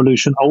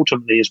revolution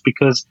ultimately is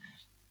because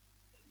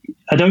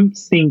I don't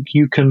think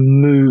you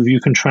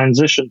can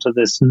transition to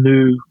this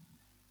new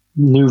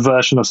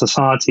version of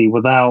society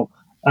without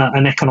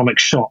an economic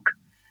shock.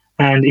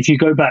 And if you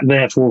go back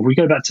if we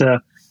go back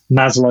to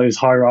Maslow's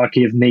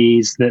hierarchy of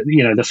needs, that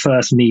the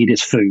first need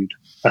is food.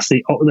 That's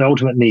the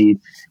ultimate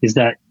need, is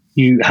that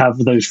you have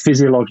those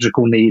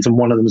physiological needs, and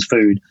one of them is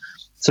food.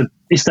 So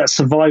it's that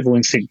survival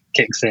instinct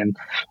kicks in,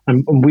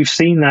 and we've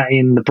seen that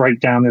in the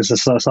breakdown of the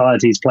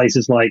societies.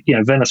 Places like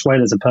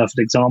Venezuela is a perfect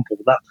example.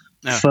 That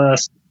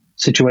first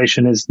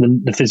situation is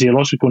the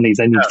physiological needs.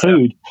 They need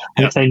food,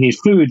 and if they need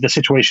food, the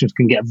situations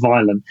can get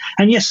violent.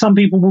 And yes, some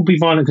people will be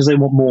violent because they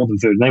want more than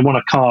food. They want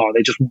a car,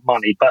 they just want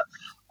money, but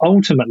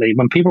ultimately,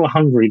 when people are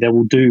hungry, they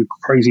will do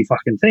crazy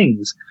fucking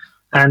things.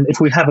 And if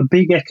we have a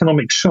big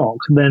economic shock,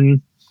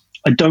 then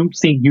I don't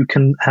think you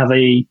can have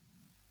I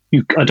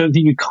don't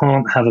think you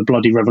can't have a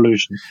bloody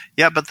revolution.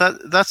 Yeah, but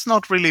that's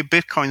not really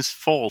Bitcoin's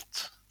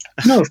fault.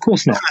 No, of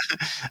course not.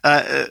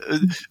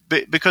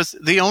 Because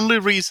the only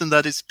reason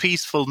that it's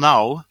peaceful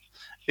now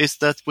is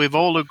that we've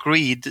all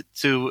agreed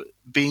to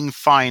being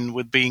fine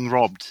with being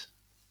robbed.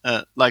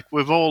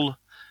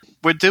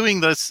 We're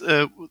doing this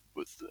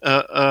with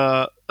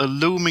a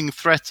looming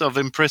threat of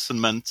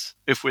imprisonment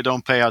if we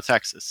don't pay our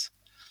taxes.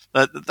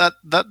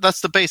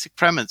 That's the basic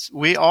premise.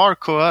 We are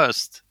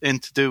coerced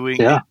into doing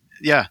it.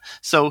 Yeah.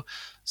 So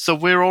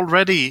we're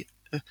already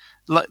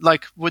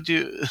would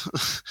you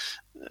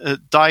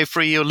die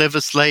free or live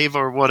a slave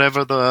or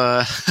whatever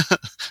the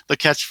the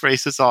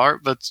catchphrases are?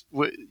 But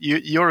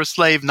you're a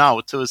slave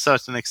now to a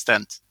certain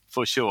extent,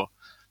 for sure,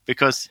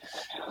 because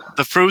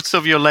the fruits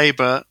of your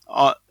labor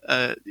are.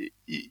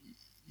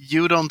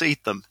 You don't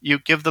eat them. You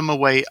give them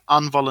away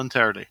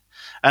involuntarily.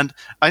 And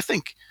I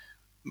think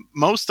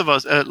most of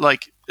us,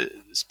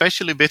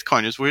 especially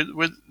Bitcoiners,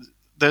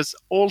 there's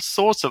all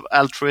sorts of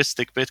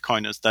altruistic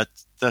Bitcoiners that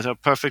are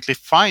perfectly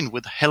fine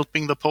with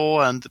helping the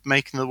poor and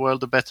making the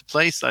world a better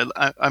place.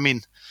 I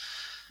mean,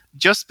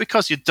 just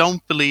because you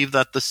don't believe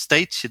that the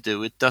state should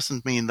do it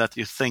doesn't mean that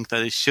you think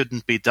that it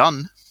shouldn't be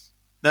done.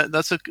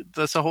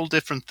 That's a whole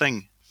different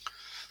thing.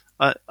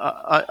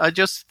 I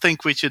just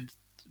think we should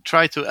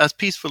try to, as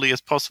peacefully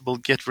as possible,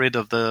 get rid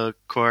of the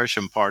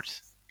coercion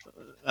part.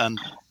 And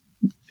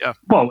yeah,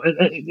 well,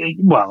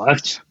 I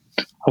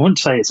wouldn't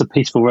say it's a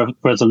peaceful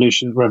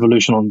revolution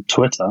on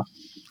Twitter.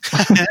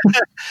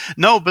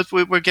 No, but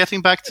we're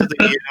getting back to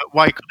the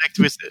why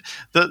collectivist.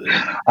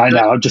 I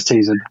know, I'm just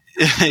teasing.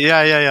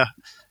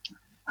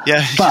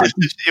 Yeah. But,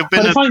 you've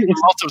been in a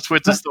lot of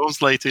Twitter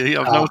storms lately.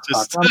 I've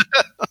noticed.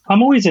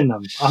 I'm always in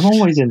them. I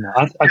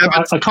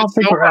can't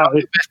figure out.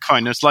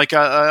 Bitcoiners, like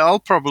I'll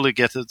probably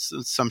get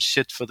some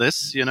shit for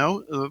this,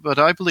 but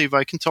I believe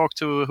I can talk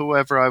to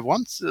whoever I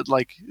want,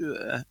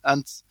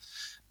 and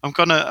I'm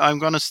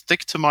gonna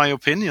stick to my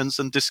opinions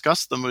and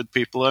discuss them with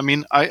people. I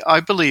mean,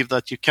 I believe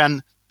that you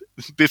can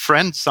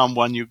befriend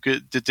someone you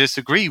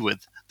disagree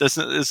with.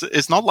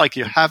 It's not like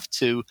you have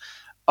to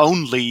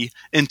only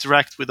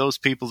interact with those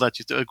people that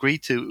you agree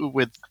to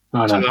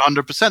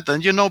 100%.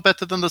 Then you know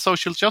better than the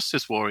social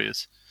justice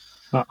warriors.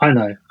 I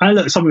know. And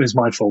look, some of it's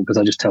my fault because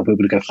I just tell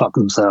people to go fuck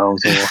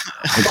themselves, or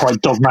I'm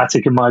quite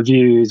dogmatic in my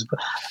views.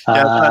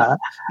 No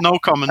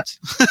comment.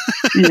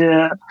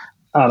 Yeah.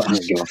 I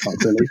don't give a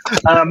fuck, really.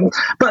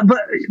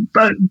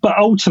 But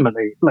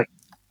ultimately, like,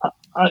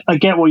 I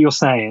get what you're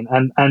saying,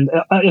 and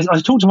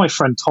I talked to my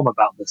friend Tom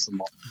about this a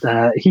lot.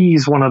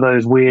 He's one of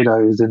those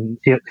weirdos, and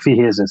if he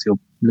hears this, he'll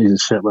lose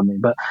his shit with me.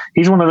 But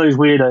he's one of those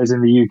weirdos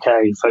in the UK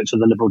who votes for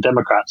the Liberal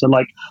Democrats. And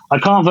like, I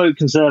can't vote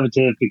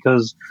Conservative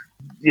because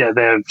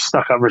they're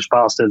stuck-up rich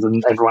bastards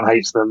and everyone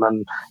hates them,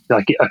 and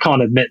like I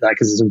can't admit that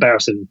because it's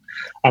embarrassing.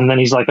 And then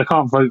he's like, I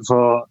can't vote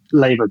for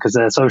Labour because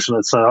they're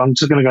socialists, so I'm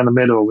just going to go in the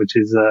middle, which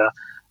is the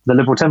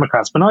Liberal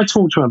Democrats. But I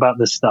talked to him about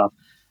this stuff,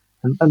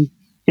 and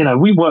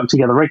we work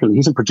together regularly.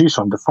 He's a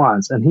producer on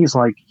Defiance, and he's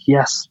like,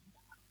 yes,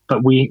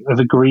 but we have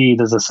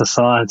agreed as a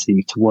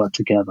society to work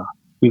together.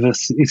 We've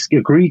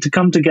agreed to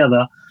come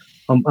together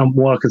and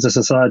work as a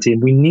society,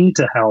 and we need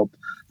to help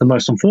the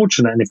most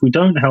unfortunate. And if we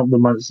don't help the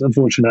most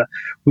unfortunate,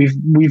 we've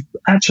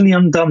actually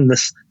undone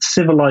this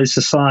civilized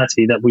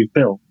society that we've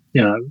built,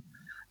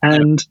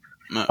 And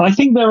No. I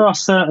think there are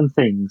certain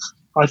things.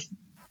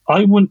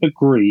 I wouldn't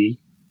agree.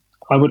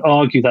 I would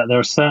argue that there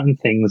are certain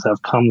things that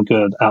have come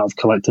good out of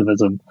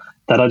collectivism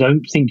that I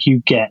don't think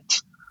you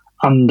get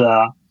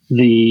under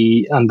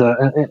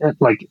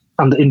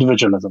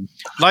individualism.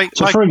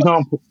 For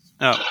example,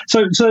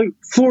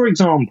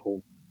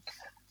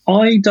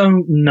 I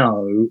don't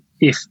know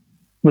if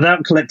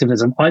without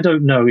collectivism, I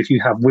don't know if you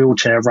have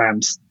wheelchair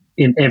ramps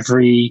in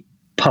every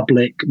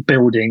public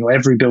building or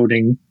every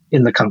building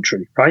in the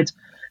country, right?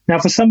 Now,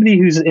 for somebody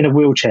who's in a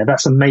wheelchair,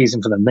 that's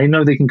amazing for them. They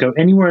know they can go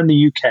anywhere in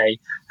the UK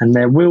and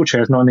their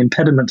wheelchair is not an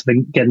impediment to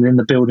them getting in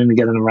the building and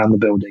getting around the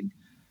building.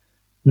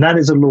 And that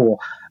is a law.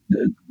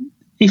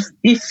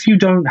 If you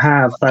don't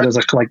have that as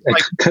a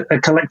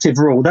collective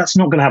rule, that's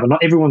not going to happen.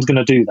 Not everyone's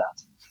going to do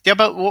that. Yeah,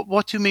 but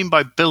what do you mean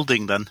by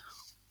building then?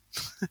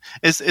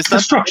 Is that a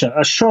structure,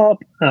 a shop?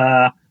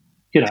 Yeah,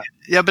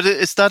 but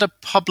is that a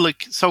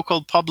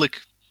so-called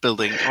public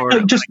building? Or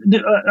just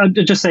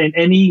saying,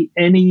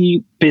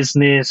 any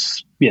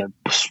business,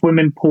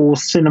 swimming pool,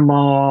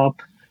 cinema,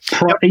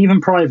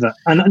 even private.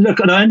 And look,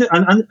 I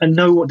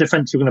know what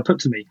defence you're going to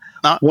put to me.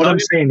 What I'm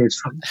saying is,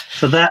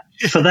 for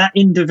that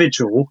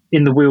individual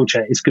in the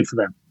wheelchair, it's good for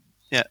them.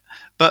 Yeah,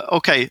 but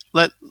okay,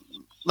 let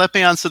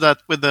me answer that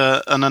with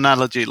an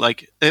analogy.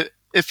 Like,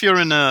 if you're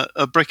in a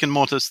brick and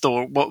mortar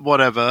store,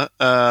 whatever,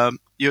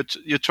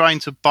 you're trying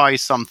to buy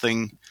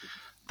something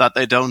that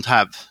they don't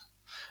have.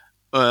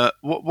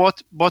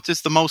 What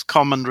is the most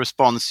common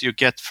response you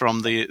get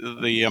from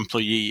the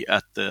employee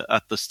at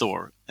the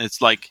store?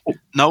 It's like,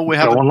 no, we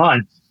have go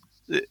online.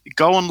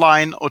 Go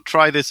online or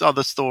try this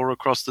other store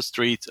across the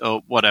street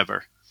or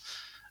whatever.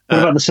 What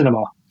about the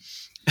cinema?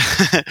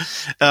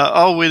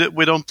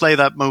 We don't play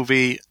that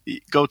movie.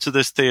 Go to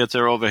this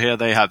theater over here;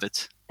 they have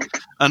it.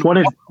 And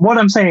what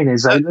I'm saying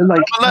is, I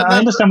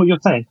understand what you're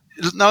saying.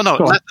 No.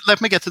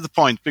 Let me get to the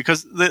point,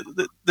 because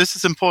this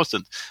is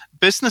important.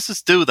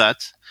 Businesses do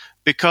that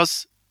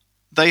because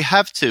they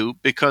have to,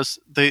 because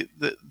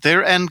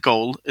their end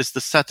goal is the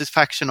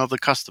satisfaction of the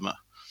customer.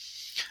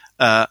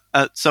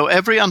 So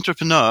every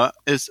entrepreneur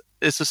is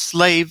a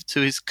slave to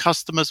his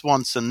customers'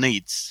 wants and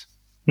needs.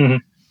 Mm-hmm.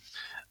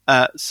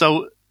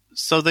 So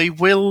they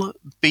will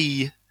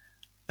be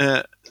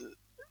to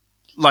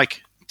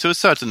a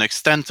certain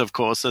extent, of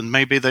course, and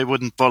maybe they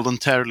wouldn't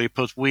voluntarily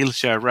put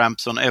wheelchair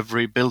ramps on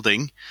every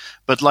building,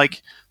 but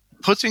like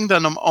putting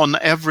them on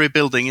every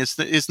building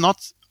is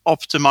not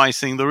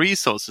optimizing the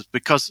resources,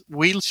 because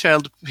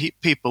wheelchaired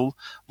people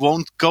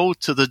won't go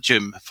to the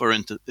gym, for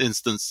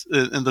instance,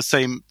 to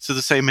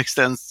the same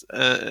extent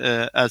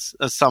as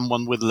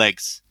someone with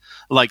legs,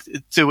 like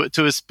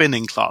to a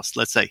spinning class,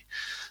 let's say.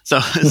 So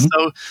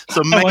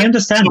I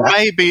understand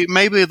that.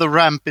 Maybe the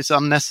ramp is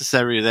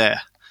unnecessary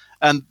there,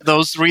 and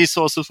those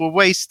resources were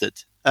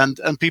wasted, and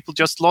people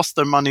just lost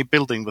their money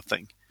building the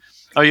thing.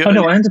 I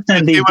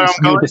understand your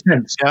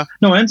defense. Yeah.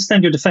 No, I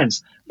understand your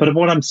defense. But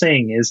what I'm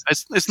saying is,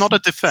 it's not a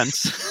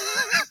defense.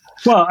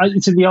 Well,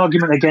 it's the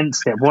argument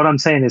against it. What I'm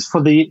saying is,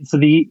 for the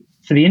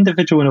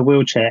individual in a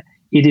wheelchair,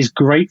 it is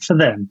great for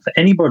them, for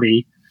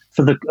anybody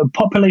for the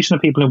population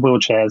of people in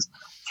wheelchairs,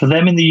 for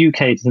them in the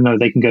UK to know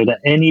they can go to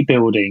any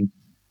building,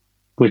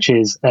 which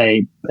is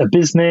a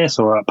business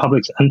or a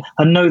public, and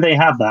know they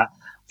have that,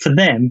 for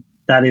them,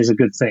 that is a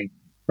good thing,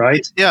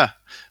 right? Yeah,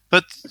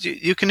 but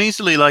you can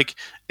easily, like,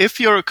 if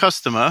you're a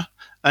customer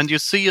and you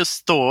see a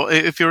store,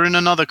 if you're in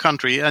another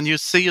country and you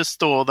see a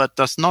store that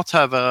does not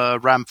have a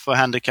ramp for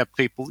handicapped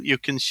people, you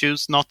can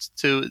choose not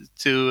to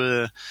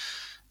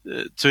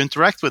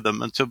interact with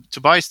them and to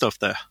buy stuff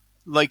there.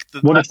 Like,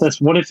 what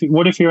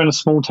if you're in a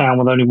small town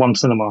with only one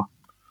cinema?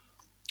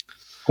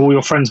 All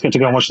your friends get to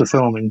go and watch the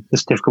film, and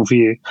it's difficult for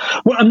you.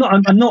 Well,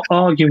 I'm not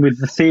arguing with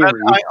the theory.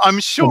 I'm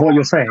sure of what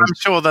you're saying. I'm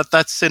sure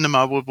that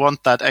cinema would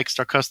want that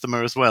extra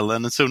customer as well,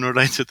 and sooner or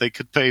later they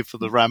could pay for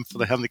the ramp for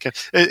the handicap.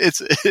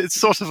 It's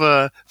sort of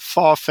a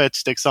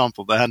far-fetched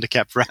example, the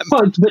handicap ramp.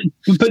 But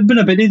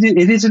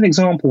it is an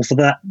example for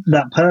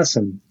that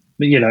person.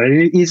 You know,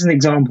 it is an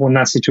example in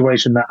that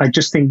situation that I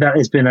just think that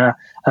has been a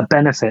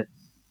benefit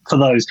for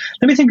those.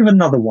 Let me think of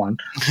another one.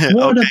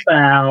 What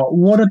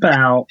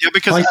about? Yeah,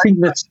 because I think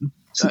that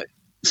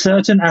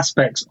certain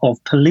aspects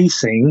of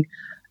policing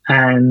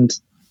and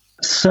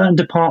certain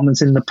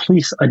departments in the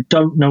police, I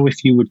don't know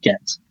if you would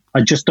get.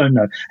 I just don't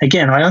know.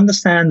 Again, I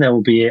understand there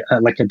will be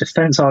a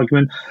defense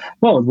argument.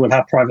 Well, we'll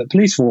have private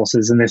police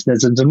forces, and if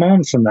there's a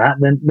demand from that,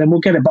 then we'll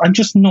get it. But I'm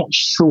just not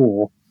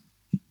sure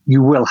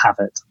you will have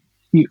it.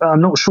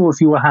 I'm not sure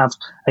if you will have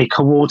a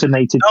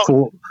coordinated,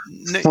 for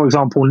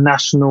example,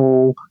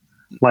 national.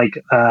 Like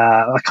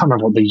I can't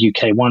remember what the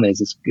UK one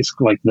is. It's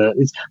like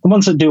it's the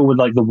ones that deal with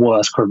like the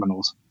worst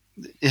criminals.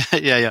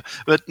 Yeah.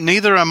 But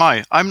neither am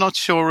I. I'm not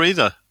sure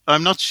either.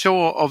 I'm not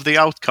sure of the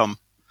outcome,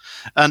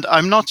 and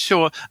I'm not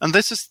sure. And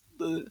this is,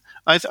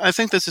 I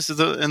think this is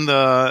in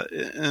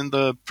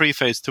the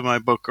preface to my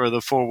book, or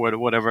the foreword or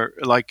whatever.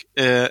 Like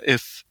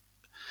if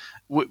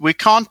we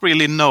can't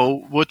really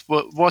know what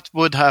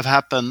would have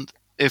happened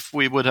if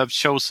we would have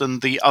chosen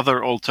the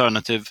other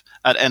alternative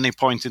at any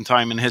point in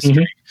time in history.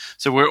 Mm-hmm.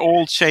 So we're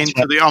all chained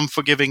to the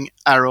unforgiving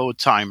arrow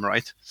time,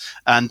 right?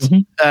 And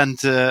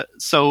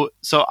so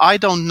I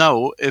don't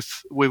know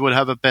if we would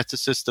have a better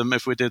system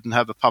if we didn't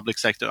have a public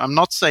sector. I'm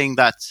not saying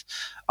that.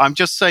 I'm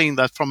just saying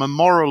that from a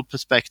moral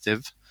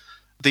perspective,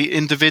 the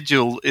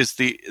individual is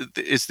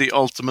the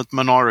ultimate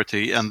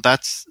minority, and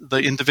that's the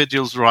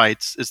individual's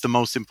rights is the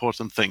most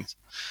important thing,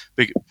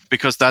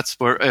 because that's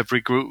where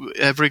every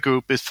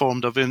group is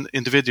formed of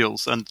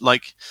individuals, and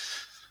like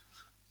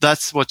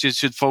that's what you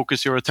should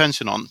focus your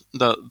attention on,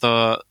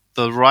 the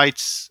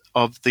rights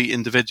of the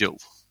individual,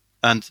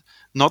 and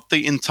not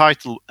the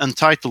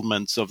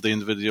entitlements of the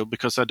individual,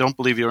 because I don't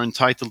believe you're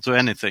entitled to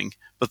anything,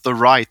 but the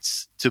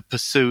rights to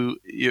pursue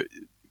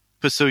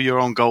your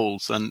own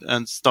goals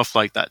and stuff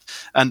like that,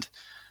 and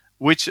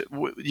which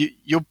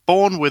you're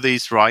born with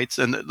these rights,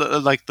 and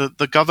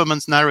the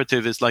government's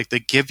narrative is like they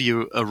give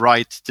you a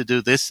right to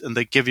do this and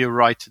they give you a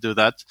right to do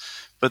that,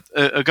 but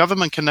a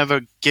government can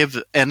never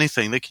give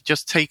anything. They can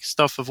just take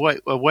stuff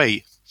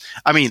away.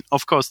 I mean,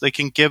 of course, they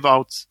can give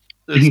out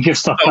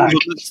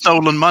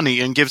stolen money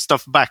and give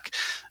stuff back.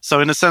 So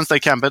in a sense they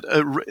can, but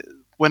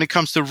when it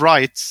comes to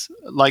rights,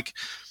 like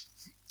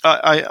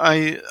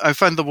I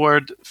find the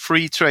word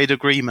free trade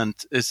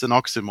agreement is an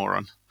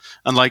oxymoron,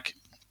 and like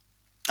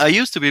I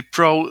used to be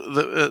pro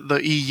the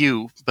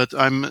EU, but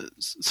I'm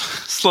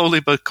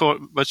slowly but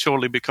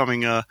surely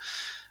becoming an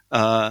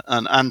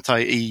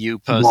anti-EU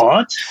person.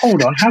 What?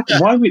 Hold on.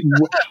 Why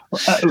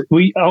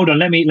we hold on?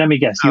 Let me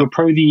guess. You were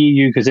pro the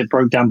EU because it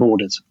broke down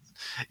borders.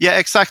 Yeah,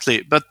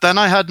 exactly. But then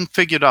I hadn't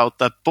figured out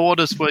that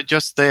borders were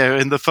just there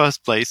in the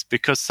first place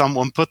because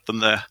someone put them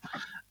there.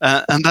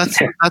 And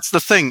that's the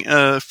thing.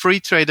 Free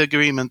trade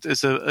agreement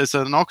is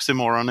an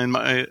oxymoron in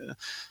my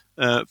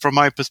from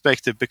my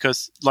perspective,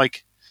 because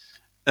like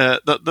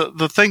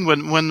the thing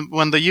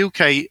when the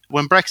UK,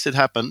 when Brexit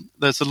happened,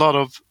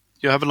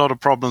 you have a lot of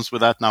problems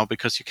with that now,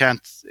 because you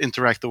can't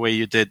interact the way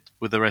you did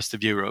with the rest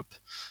of Europe.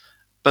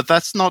 But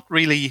that's not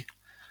really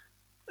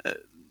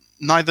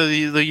neither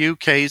the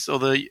UK's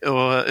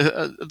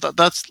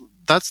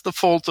that's the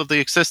fault of the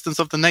existence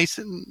of the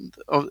nation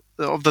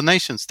of the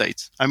nation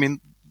states. I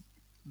mean,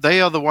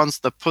 they are the ones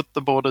that put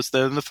the borders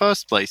there in the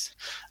first place,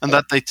 and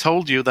that they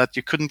told you that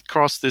you couldn't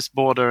cross this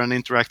border and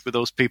interact with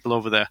those people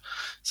over there.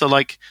 So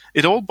like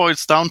it all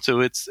boils down to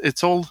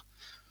it's all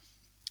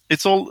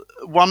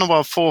one of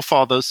our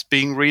forefathers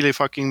being really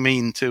fucking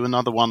mean to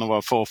another one of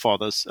our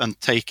forefathers and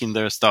taking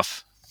their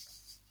stuff.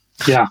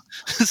 Yeah.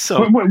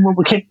 So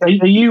are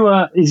you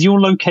is your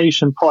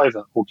location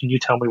private, or can you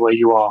tell me where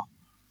you are?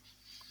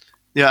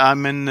 Yeah,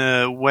 I'm in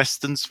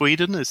Western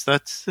Sweden. Is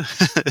that?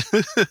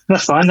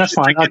 That's fine.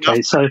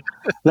 Okay, so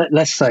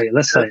let's say.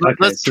 Okay,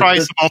 let's try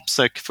some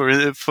OPSEC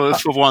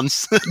for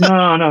once.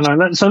 No.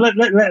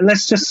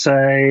 Let's just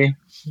say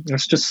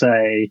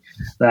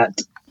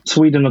that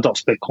Sweden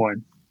adopts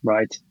Bitcoin,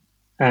 right?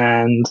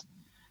 And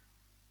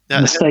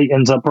the state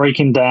ends up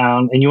breaking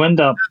down, and you end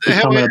up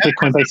becoming a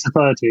Bitcoin-based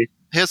society.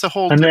 Here's a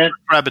whole different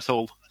rabbit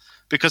hole,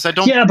 because I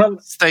don't think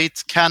the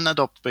state can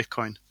adopt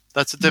Bitcoin.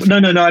 That's a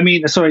different. No. I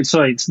mean, sorry.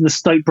 It's the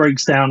state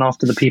breaks down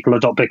after the people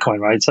adopt Bitcoin,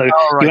 right? So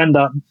right. you end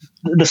up,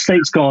 the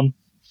state's gone.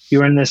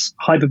 You're in this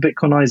hyper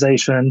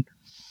Bitcoinization,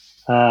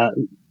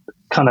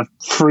 kind of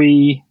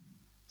free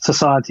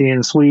society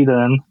in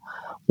Sweden.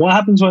 What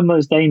happens when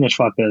those Danish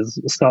fuckers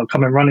start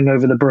coming running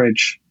over the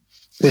bridge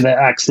with their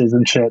axes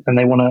and shit, and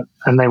they're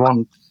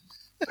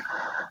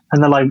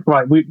like,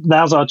 right,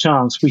 now's our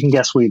chance. We can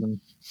get Sweden.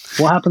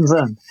 What happens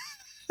then?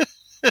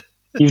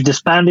 You've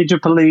disbanded your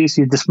police.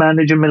 You've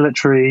disbanded your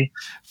military.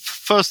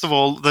 First of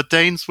all, the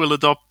Danes will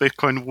adopt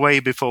Bitcoin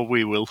way before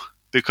we will,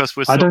 because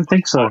we're I don't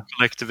think so. more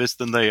collectivist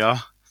than they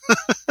are.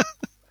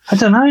 I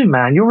don't know,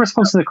 man. Your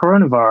response to the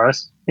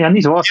coronavirus. Yeah, I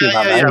need to ask you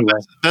about that anyway.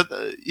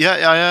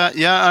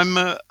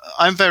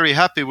 I'm very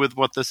happy with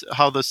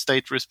how the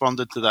state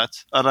responded to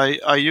that, and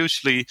I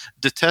usually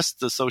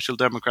detest the Social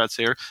Democrats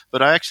here,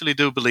 but I actually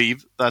do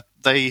believe that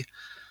the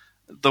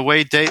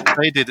way they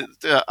did it,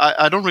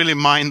 I don't really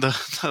mind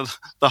the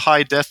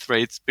high death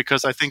rates,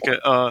 because I think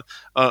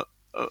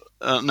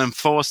an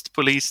enforced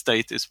police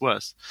state is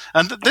worse.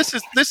 And this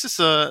is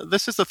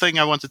the thing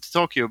I wanted to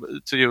talk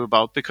to you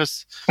about,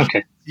 because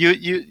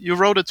you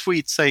wrote a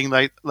tweet saying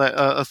like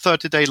a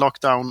 30-day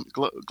lockdown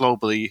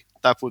globally,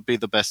 that would be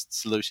the best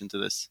solution to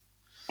this.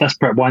 That's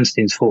Brett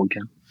Weinstein's fault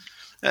again.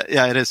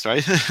 Yeah, it is,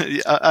 right?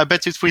 I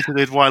bet you tweeted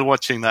it while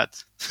watching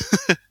that.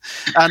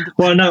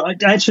 Well, no,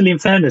 actually, in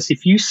fairness,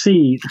 if you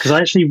see, because I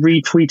actually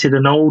retweeted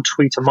an old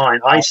tweet of mine,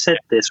 I said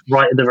this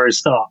right at the very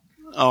start.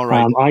 All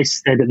right. I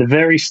said at the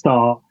very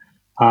start,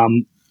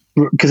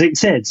 because it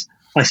says,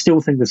 I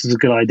still think this is a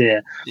good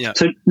idea. Yeah.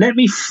 So let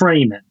me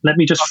frame it. Let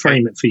me just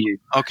frame it for you.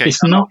 Okay.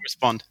 It's not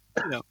respond.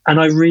 Yeah. And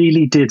I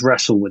really did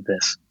wrestle with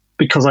this,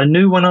 because I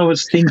knew when I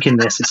was thinking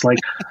this, it's like,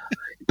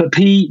 but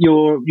Pete,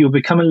 you'll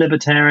become a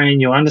libertarian.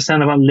 You'll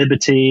understand about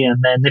liberty,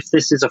 and then if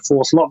this is a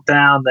forced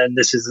lockdown, then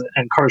this is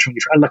encouragement.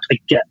 And look, I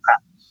get that,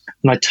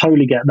 and I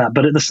totally get that.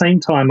 But at the same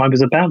time, I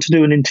was about to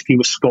do an interview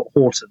with Scott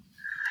Horton,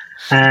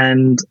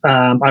 and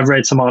I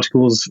read some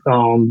articles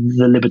on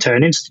the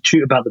Libertarian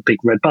Institute about the big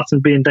red button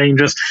being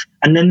dangerous.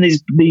 And then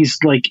these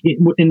like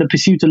in the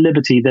pursuit of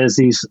liberty, there's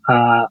these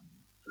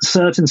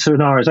certain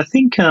scenarios. I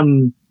think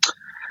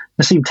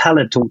Nassim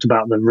Taleb talked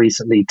about them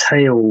recently,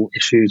 tail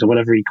issues or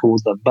whatever he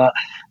calls them. But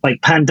like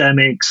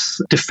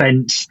pandemics,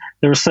 defense,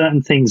 there are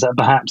certain things that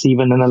perhaps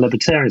even in a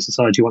libertarian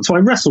society want. So I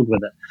wrestled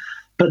with it.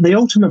 But the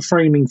ultimate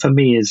framing for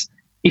me is,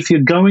 if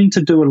you're going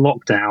to do a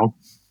lockdown,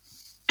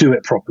 do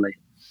it properly.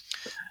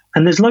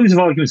 And there's loads of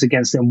arguments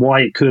against it and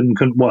why it could and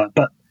couldn't work.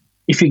 But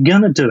if you're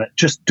going to do it,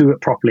 just do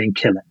it properly and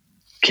kill it.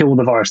 Kill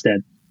the virus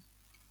dead.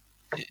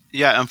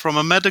 Yeah, and from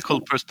a medical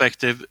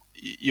perspective,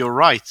 you're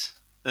right.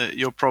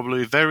 You're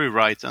probably very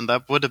right, and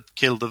that would have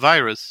killed the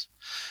virus.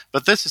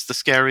 But this is the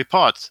scary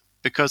part,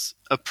 because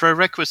a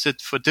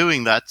prerequisite for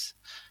doing that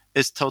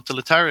is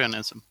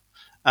totalitarianism,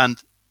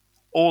 and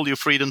all your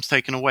freedoms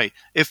taken away.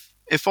 If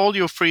all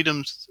your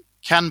freedoms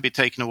can be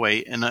taken away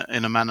in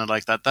a manner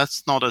like that,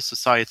 that's not a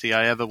society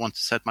I ever want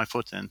to set my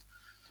foot in.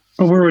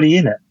 Well, we're already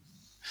in it.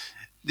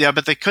 Yeah,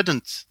 but they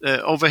couldn't.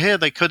 Over here,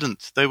 they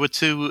couldn't. They were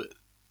too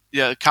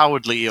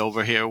cowardly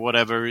over here,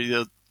 whatever,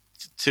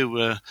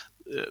 too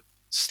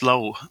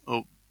slow,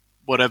 or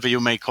whatever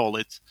you may call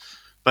it.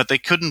 But they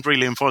couldn't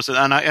really enforce it.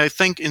 And I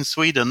think in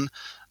Sweden,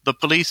 the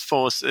police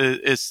force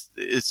is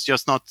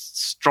just not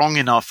strong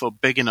enough or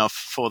big enough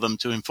for them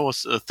to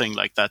enforce a thing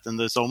like that. And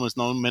there's almost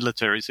no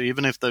military. So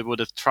even if they would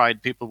have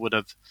tried, people would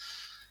have,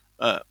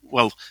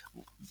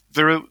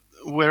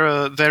 we're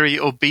a very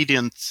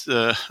obedient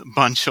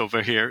bunch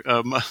over here.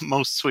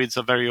 Most Swedes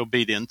are very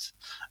obedient.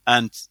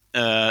 And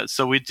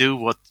so we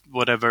do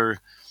whatever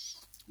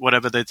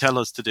they tell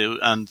us to do.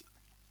 And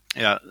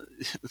yeah,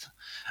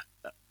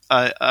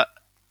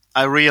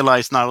 I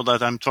realize now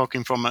that I'm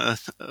talking from a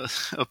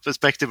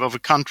perspective of a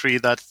country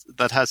that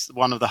has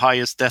one of the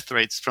highest death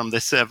rates from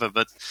this ever.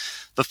 But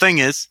the thing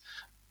is,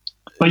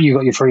 but you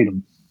got your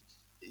freedom.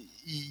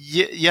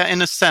 Yeah,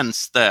 in a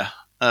sense there.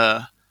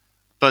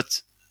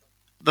 But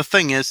the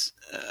thing is,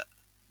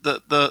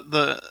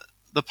 the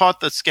part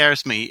that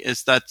scares me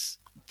is that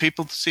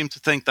people seem to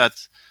think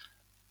that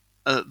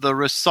the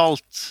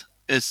result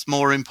is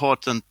more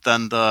important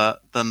than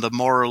the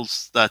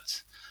morals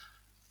that.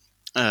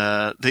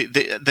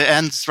 The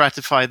ends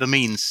ratify the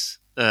means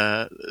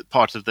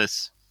part of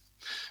this,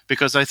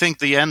 because I think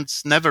the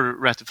ends never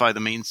ratify the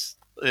means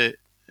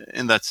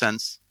in that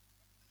sense.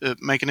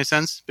 Make any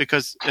sense?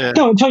 Because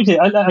no, totally.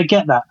 I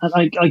get that.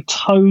 I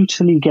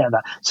totally get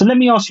that. So let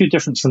me ask you a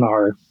different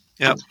scenario.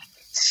 Yeah.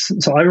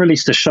 So I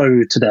released a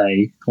show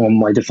today on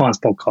my Defiance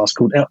podcast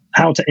called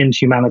How to End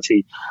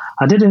Humanity.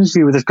 I did an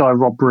interview with this guy,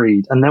 Rob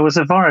Reed, and there was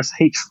a virus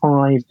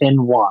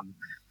H5N1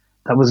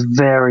 that was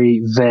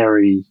very,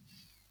 very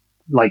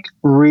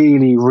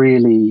really,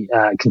 really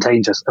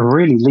contagious and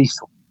really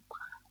lethal.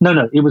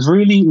 No, it was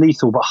really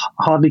lethal, but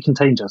hardly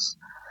contagious.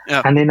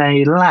 Yeah. And in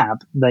a lab,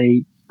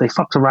 they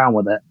fucked around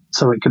with it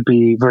so it could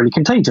be really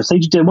contagious. They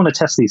didn't want to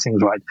test these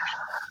things right.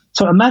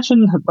 So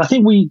imagine, I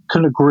think we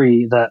can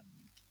agree that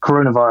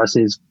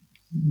coronavirus is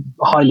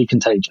highly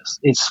contagious.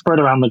 It's spread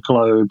around the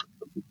globe.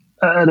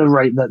 at a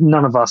rate that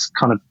none of us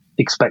kind of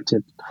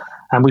expected.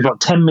 And we've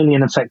got 10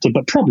 million infected,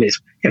 but probably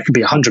it could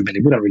be 100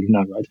 million. We don't really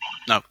know, right?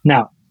 No.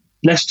 Now,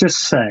 let's just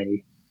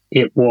say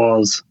it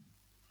was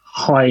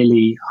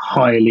highly,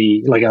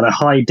 like at a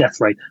high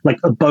death rate, like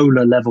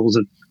Ebola levels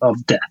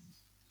of death.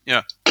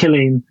 Yeah.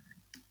 Killing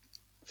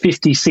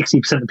 50,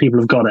 60% of people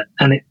have got it.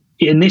 And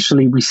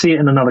initially we see it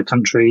in another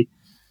country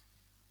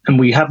and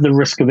we have the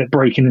risk of it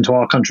breaking into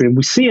our country. And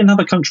we see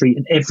another country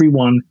and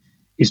everyone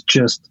is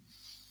just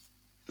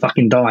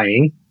fucking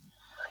dying.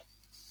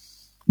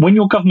 When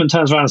your government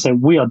turns around and says,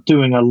 we are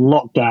doing a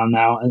lockdown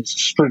now and it's a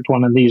strict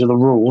one and these are the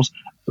rules,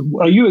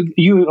 are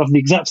you of the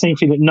exact same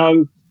feeling?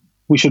 No,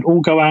 we should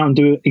all go out and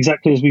do it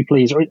exactly as we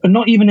please. Or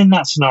not even in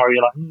that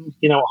scenario, like,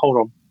 you know what, hold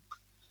on.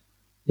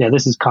 Yeah,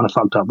 this is kind of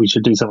fucked up. We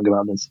should do something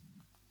about this.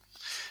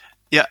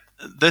 Yeah,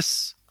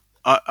 this...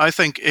 I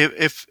think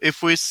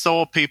if we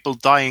saw people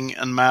dying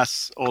en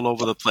masse all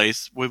over the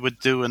place, we would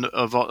do a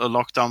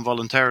lockdown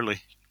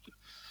voluntarily.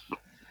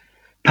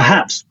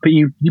 Perhaps, but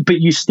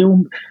you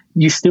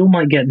still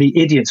might get the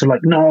idiots who are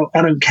like, no,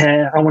 I don't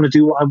care. I want to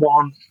do what I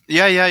want.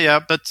 Yeah.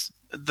 But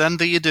then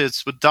the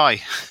idiots would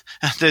die,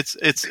 and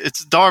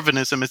it's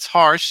Darwinism. It's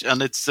harsh,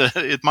 and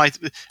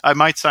I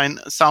might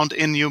sound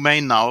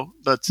inhumane now,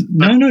 but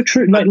no,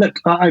 true. Like, look,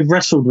 I've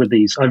wrestled with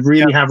these. I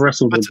really have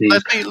wrestled with these.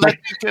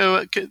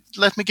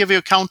 Let me give you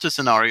a counter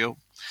scenario.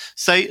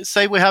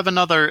 Say we have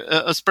another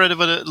a spread of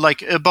like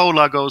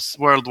Ebola goes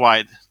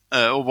worldwide.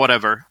 Or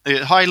whatever,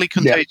 highly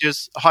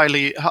contagious,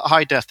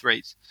 high death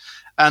rate,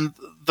 and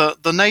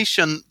the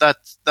nation that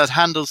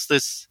handles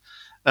this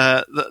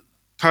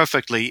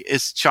perfectly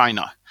is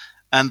China,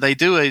 and they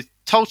do a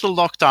total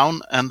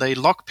lockdown and they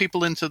lock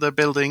people into their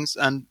buildings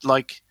and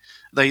like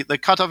they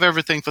cut off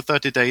everything for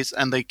 30 days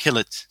and they kill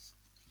it.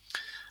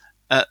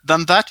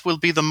 Then that will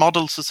be the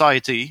model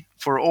society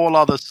for all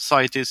other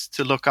societies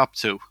to look up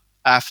to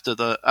after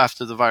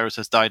the virus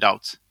has died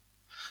out.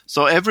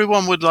 So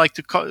everyone would like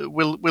to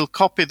will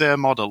copy their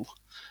model,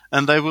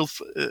 and they will,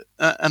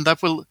 and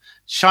that will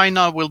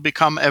China will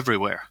become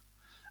everywhere.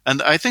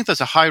 And I think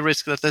there's a high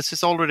risk that this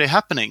is already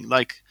happening.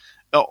 Like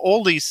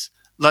all these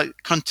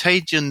like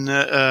contagion,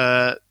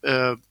 the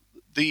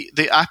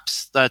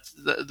apps that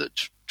the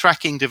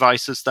tracking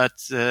devices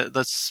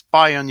that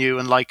spy on you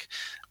and like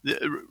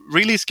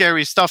really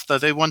scary stuff that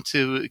they want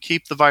to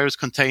keep the virus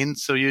contained.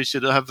 So you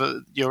should have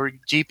your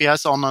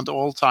GPS on at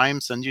all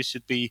times, and you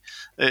should be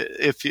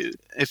if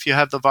you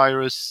have the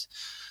virus,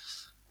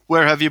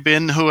 where have you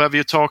been? Who have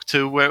you talked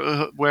to?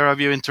 Where have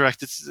you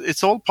interacted?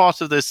 It's all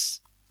part of this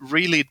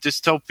really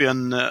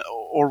dystopian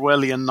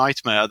Orwellian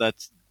nightmare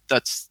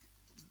that's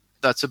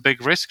a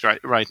big risk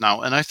right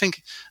now. And I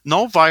think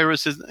no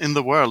virus in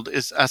the world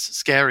is as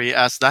scary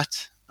as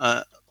that.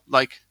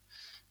 Like.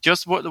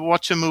 Just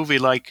watch a movie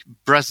like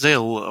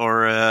Brazil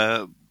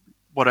or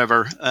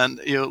whatever, and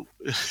any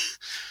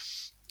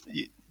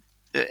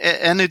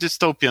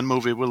dystopian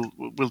movie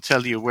will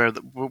tell you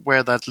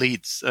where that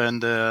leads.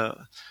 And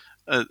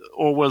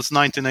Orwell's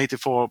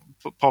 1984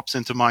 pops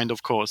into mind,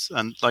 of course.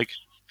 And like,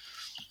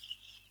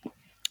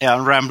 yeah,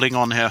 I'm rambling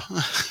on here.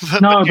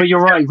 but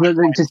you're right.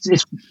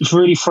 It's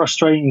really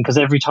frustrating because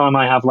every time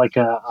I have like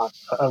I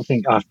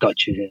think I've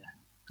got you here.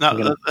 No,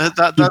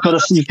 you've got a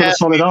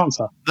solid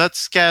answer. That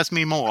scares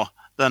me more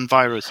than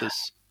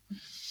viruses.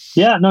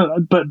 Yeah, no,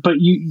 but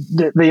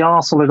they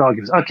are solid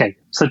arguments. Okay,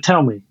 so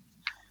tell me,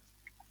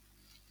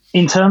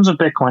 in terms of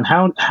Bitcoin,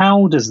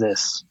 how does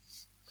this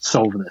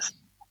solve this?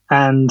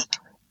 And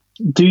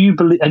do you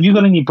believe? Have you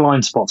got any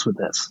blind spots with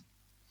this?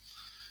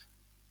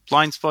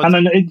 Blind spots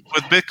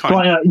with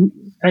Bitcoin,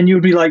 and you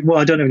would be like, well,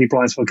 I don't have any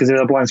blind spots because there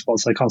are blind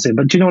spots, so I can't see it.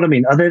 But do you know what I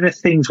mean? Are there the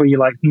things where you're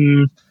like,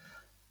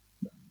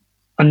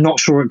 I'm not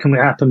sure it can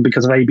happen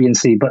because of A, B, and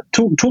C, but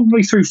talk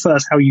me through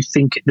first how you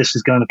think this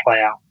is going to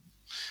play out.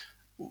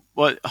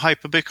 What,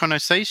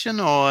 hyper-Bitcoinization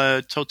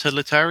or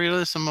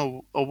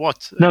totalitarianism or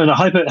what? No,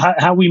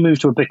 how we move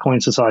to a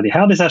Bitcoin society.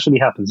 How this actually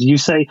happens. You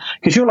say,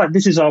 because you're like,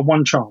 this is our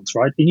one chance,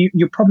 right? And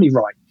you're probably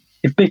right.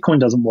 If Bitcoin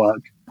doesn't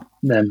work,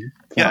 then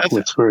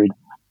we're screwed.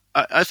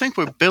 I think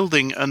we're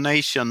building a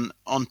nation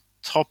on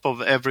top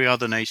of every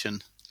other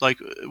nation. Like,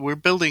 we're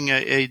building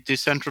a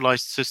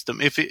decentralized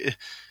system.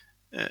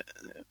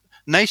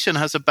 Nation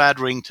has a bad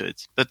ring to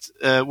it, but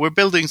we're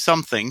building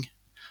something,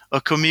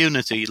 a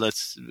community.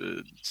 Let's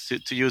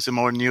to use a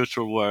more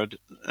neutral word.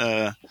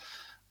 That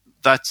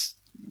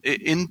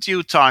in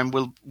due time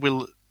will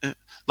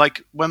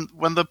like when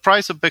the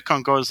price of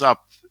Bitcoin goes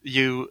up,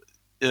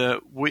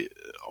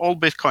 all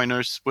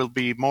Bitcoiners will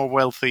be more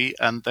wealthy,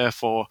 and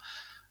therefore,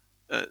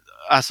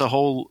 as a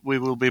whole, we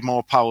will be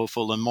more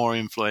powerful and more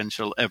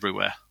influential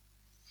everywhere.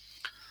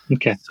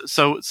 Okay.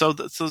 So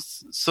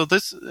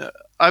this,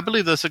 I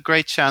believe there's a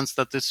great chance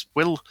that this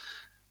will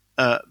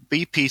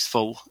be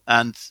peaceful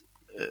and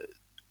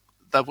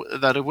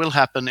that it will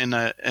happen in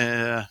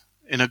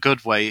a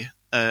good way.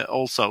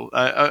 Also,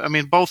 I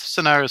mean, both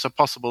scenarios are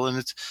possible, and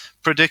it's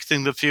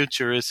predicting the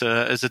future is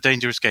a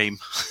dangerous game.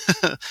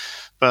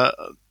 But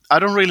I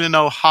don't really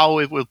know how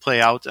it will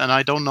play out, and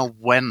I don't know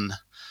when.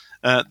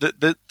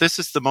 This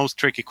is the most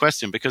tricky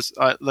question, because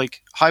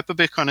like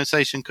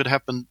hyper-Bitcoinization could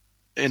happen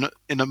in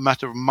a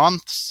matter of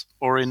months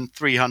or in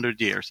 300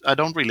 years. I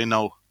don't really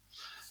know,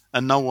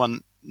 and no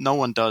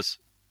one does.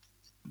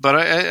 But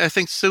I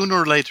think sooner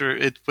or later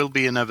it will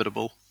be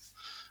inevitable.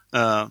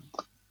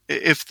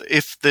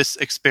 If this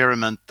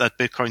experiment that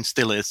Bitcoin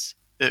still is,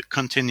 it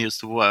continues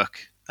to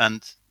work,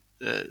 and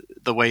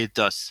the way it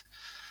does.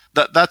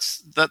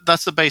 That's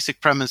the basic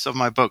premise of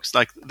my books.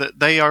 Like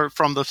they are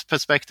from the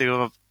perspective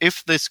of,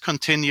 if this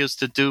continues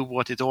to do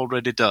what it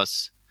already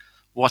does,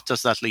 what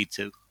does that lead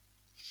to?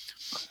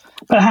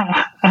 But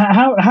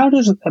how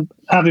does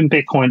having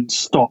Bitcoin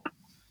stop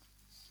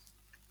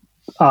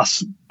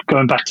us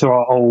going back to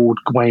our old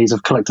ways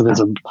of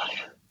collectivism?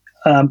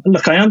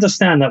 Look, I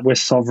understand that we're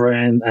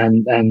sovereign,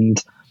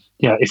 and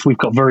if we've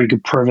got very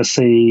good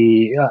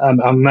privacy,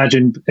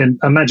 imagine in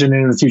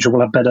the future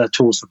we'll have better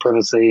tools for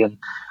privacy, and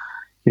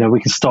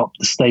we can stop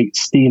the state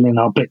stealing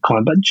our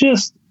Bitcoin. But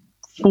just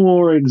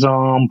for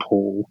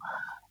example,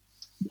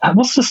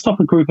 what's to stop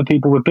a group of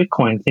people with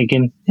Bitcoin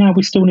thinking,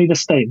 we still need a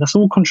state? Let's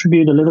all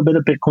contribute a little bit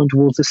of Bitcoin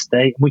towards the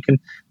state. We can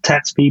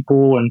tax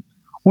people, and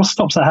what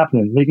stops that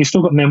happening? You've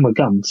still got men with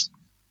guns.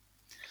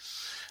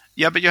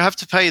 Yeah, but you have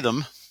to pay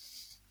them,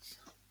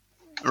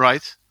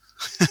 right?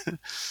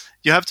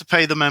 You have to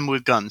pay the men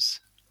with guns.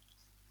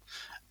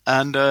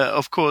 And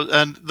of course,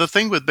 and the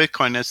thing with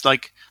Bitcoin is,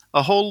 like,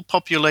 a whole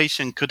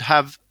population could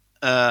have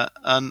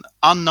an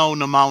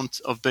unknown amount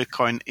of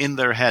Bitcoin in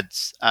their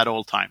heads at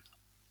all time.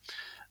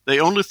 The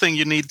only thing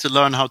you need to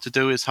learn how to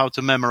do is how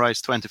to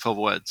memorize 24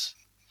 words.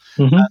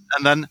 Mm-hmm.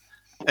 And then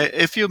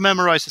if you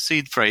memorize a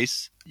seed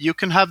phrase, you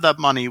can have that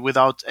money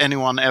without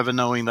anyone ever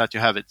knowing that you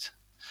have it.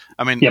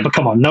 I mean, yeah, but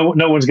come on, no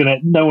one's gonna.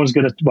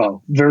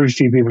 Well, very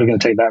few people are going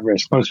to take that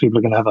risk. Most people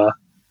are going to have a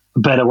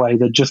better way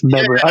than just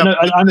memory.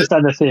 I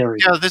understand the theory.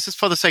 Yeah, this is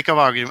for the sake of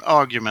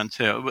argument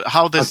here.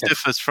 How this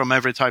differs from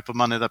every type of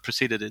money that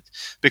preceded it,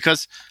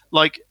 because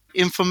like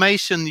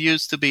information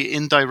used to be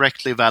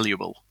indirectly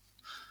valuable,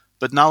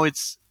 but now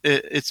it's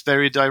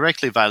very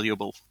directly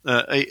valuable.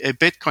 A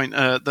Bitcoin,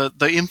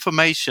 the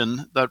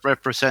information that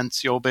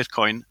represents your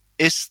Bitcoin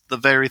is the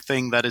very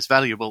thing that is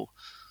valuable.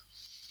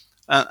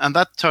 And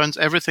that turns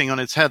everything on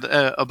its head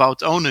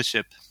about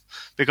ownership,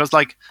 because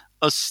like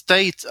a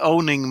state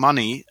owning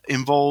money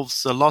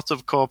involves a lot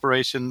of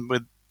cooperation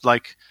with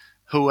like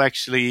who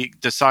actually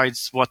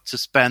decides what to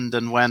spend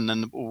and when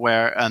and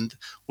where. And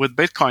with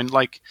Bitcoin,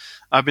 like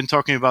I've been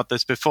talking about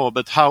this before,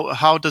 but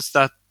how does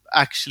that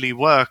actually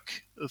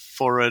work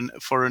for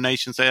a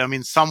nation? Say, I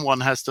mean,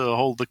 someone has to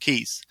hold the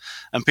keys,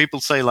 and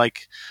people say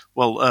like,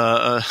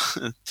 well,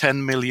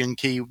 10 million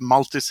key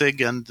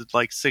multisig, and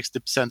like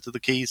 60% of the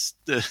keys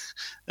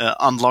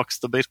unlocks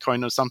the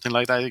Bitcoin or something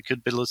like that. It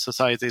could build a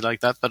society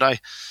like that, but I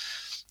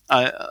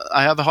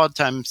have a hard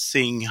time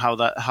seeing how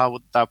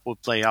that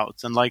would play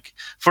out. And like,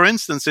 for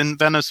instance, in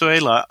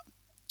Venezuela,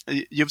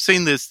 you've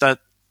seen this, that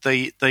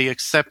they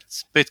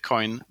accept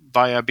Bitcoin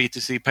via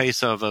BTC Pay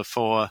server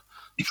for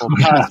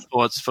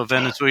passports for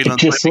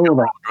Venezuelans.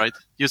 Right?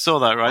 You saw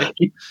that, right?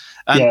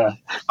 And yeah.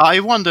 I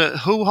wonder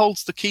who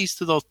holds the keys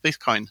to those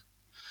Bitcoin.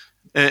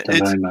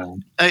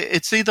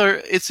 It's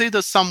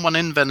either someone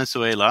in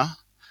Venezuela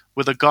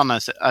with a gun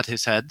at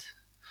his head,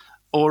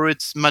 or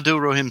it's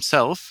Maduro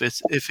himself,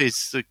 if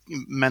he's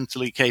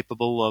mentally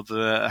capable of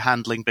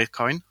handling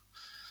Bitcoin.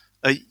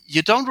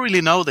 You don't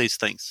really know these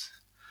things,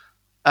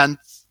 and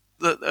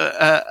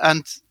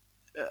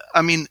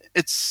I mean,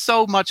 it's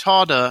so much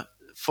harder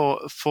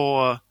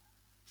for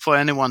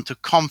anyone to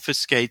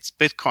confiscate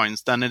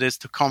Bitcoins than it is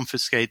to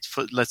confiscate,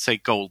 for, let's say,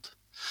 gold.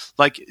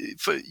 Like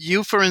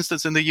for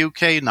instance, in the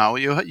UK now,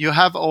 you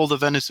have all the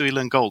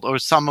Venezuelan gold, or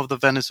some of the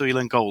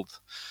Venezuelan gold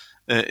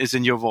is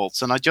in your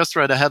vaults. And I just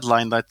read a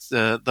headline that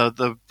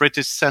the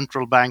British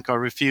Central Bank are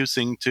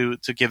refusing to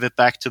give it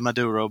back to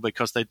Maduro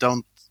because they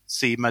don't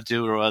see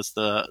Maduro as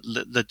the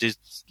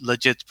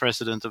legit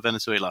president of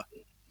Venezuela.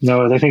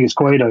 No, they think it's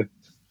Guaido.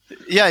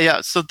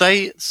 Yeah. So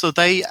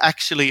they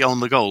actually own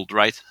the gold,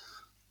 right?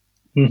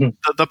 Mm-hmm.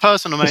 The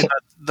person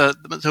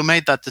who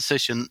made that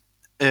decision,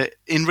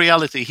 in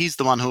reality, he's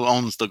the one who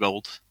owns the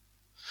gold.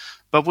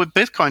 But with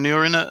Bitcoin,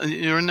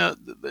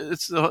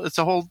 it's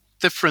a whole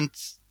different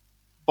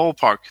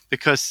ballpark,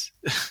 because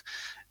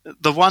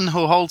the one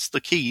who holds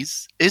the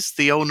keys is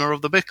the owner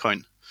of the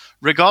Bitcoin,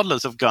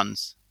 regardless of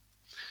guns.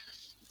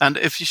 And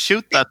if you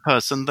shoot that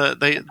person, the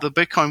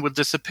Bitcoin will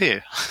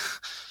disappear.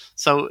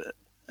 So,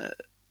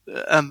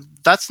 and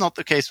that's not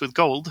the case with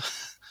gold.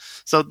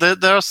 So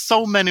there are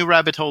so many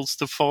rabbit holes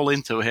to fall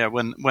into here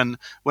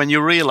when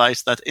you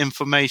realize that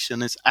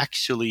information is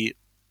actually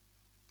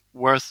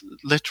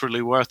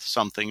literally worth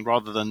something,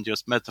 rather than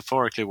just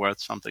metaphorically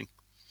worth something.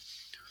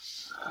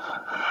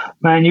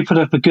 Man, you put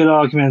up a good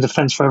argument in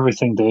defense for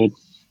everything, dude.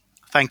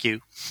 Thank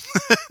you.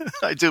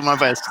 I do my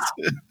best.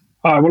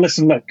 All right. Well,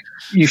 listen. Look,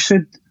 you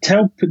should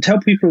tell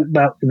people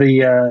about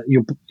the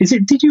your.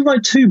 Did you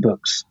write 2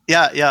 books?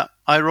 Yeah.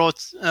 I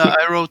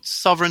wrote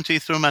Sovereignty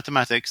Through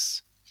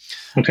Mathematics,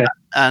 Okay.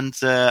 And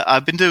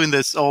I've been doing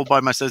this all by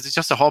myself. It's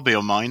just a hobby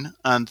of mine.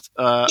 And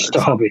Just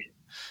a hobby.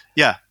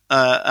 Yeah.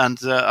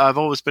 I've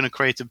always been a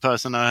creative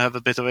person. I have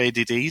a bit of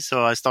ADD,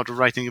 so I started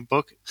writing a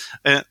book.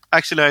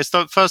 Actually, I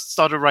first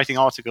started writing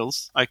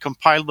articles. I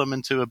compiled them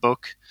into a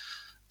book,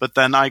 but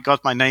then I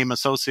got my name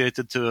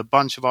associated to a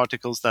bunch of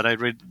articles that I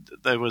read.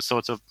 They were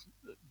sort of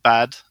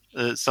bad.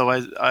 So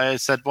I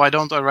said, why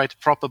don't I write a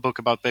proper book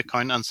about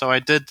Bitcoin? And so I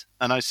did,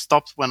 and I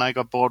stopped when I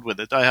got bored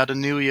with it. I had a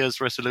New Year's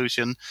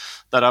resolution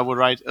that I would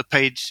write a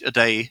page a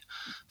day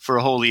for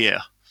a whole year.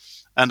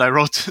 And I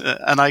wrote,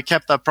 and I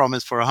kept that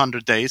promise for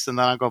 100 days, and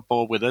then I got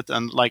bored with it.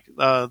 And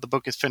the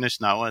book is finished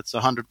now. It's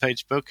a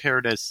 100-page book. Here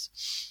it is.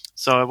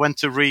 So I went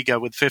to Riga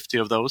with 50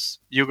 of those.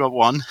 You got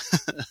one.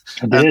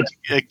 I did.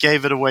 I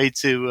gave it away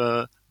to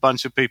a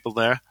bunch of people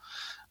there.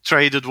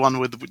 Traded one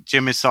with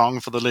Jimmy Song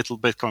for the little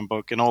Bitcoin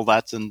book and all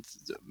that, and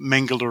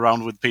mingled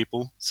around with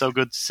people. So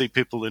good to see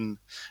people in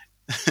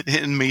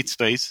meet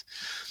space.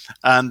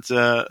 And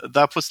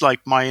that was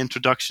like my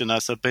introduction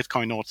as a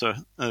Bitcoin author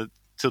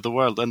to the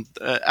world. And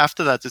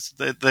after that,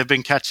 they've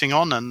been catching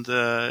on, and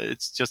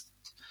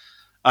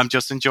I'm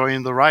just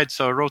enjoying the ride.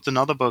 So I wrote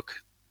another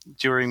book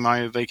during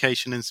my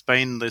vacation in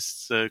Spain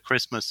this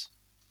Christmas.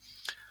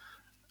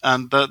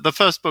 And the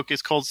first book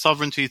is called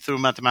Sovereignty Through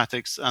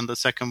Mathematics, and the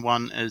second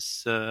one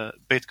is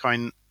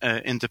Bitcoin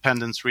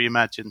Independence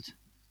Reimagined.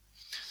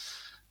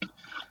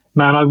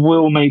 Man, I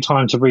will make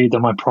time to read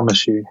them, I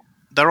promise you.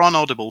 They're on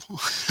Audible.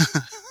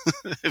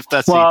 If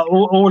that's well,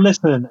 or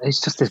listen, it's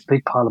just this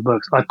big pile of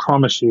books. I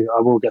promise you,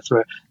 I will get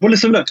through it. Well,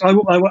 listen, look, I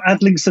will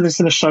add links to this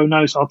in the show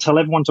notes. I'll tell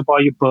everyone to buy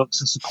your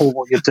books and support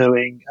what you're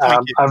doing.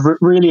 Thank you. I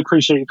really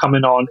appreciate you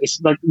coming on. It's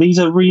like these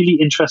are really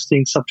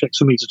interesting subjects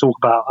for me to talk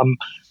about.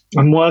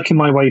 I'm working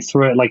my way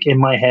through it, like in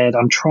my head.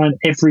 I'm trying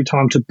every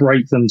time to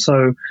break them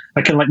so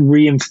I can like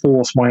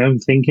reinforce my own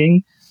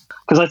thinking.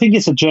 Because I think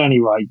it's a journey,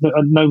 right?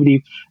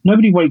 Nobody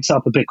wakes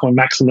up a Bitcoin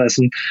maximalist,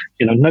 and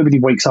nobody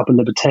wakes up a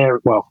libertarian.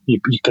 Well,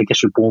 I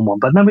guess you're born one,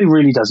 but nobody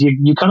really does.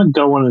 You kind of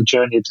go on a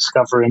journey of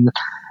discovering,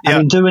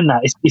 and in doing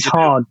that, it's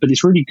hard, but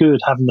it's really good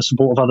having the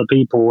support of other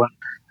people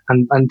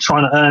and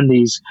trying to earn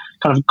these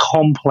kind of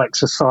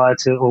complex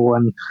societal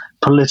and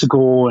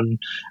political and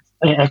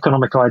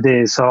economic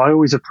ideas. So I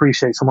always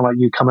appreciate someone like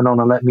you coming on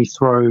and letting me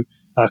throw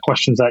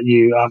questions at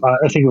you.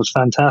 I think it was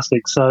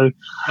fantastic. So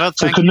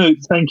Knut,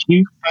 thank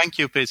you. Thank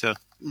you, Peter.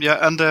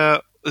 Yeah,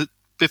 and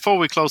before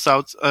we close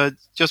out,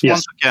 just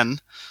once again,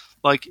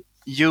 like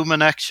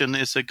human action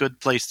is a good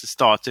place to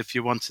start if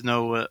you want to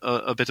know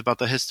a bit about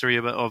the history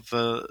of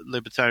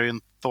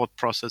libertarian thought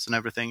process and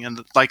everything.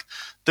 And like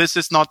this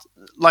is not,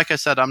 like I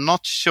said, I'm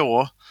not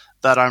sure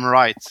that I'm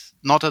right,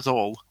 not at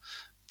all,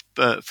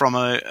 from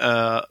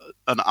an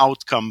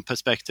outcome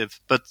perspective,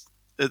 but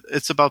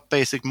it's about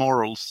basic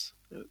morals.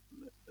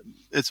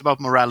 It's about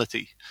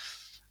morality.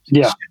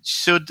 Yeah.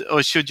 Should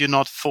or should you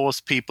not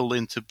force people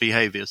into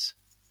behaviors,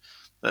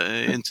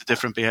 into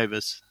different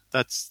behaviors?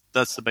 That's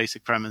the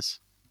basic premise.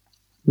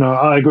 No,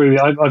 I agree.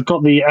 I've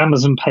got the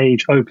Amazon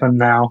page open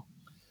now.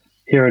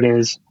 Here it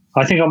is.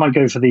 I think I might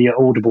go for the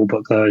Audible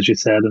book, though, as you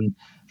said, and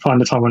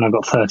find a time when I've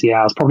got 30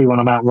 hours, probably when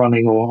I'm out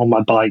running or on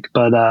my bike.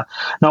 But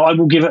no, I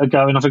will give it a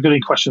go. And if I've got any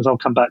questions, I'll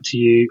come back to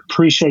you.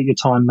 Appreciate your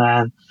time,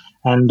 man.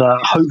 And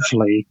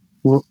hopefully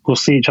we'll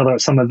see each other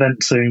at some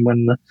event soon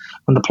when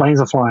the planes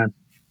are flying.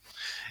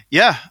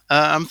 Yeah,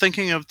 I'm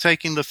thinking of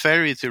taking the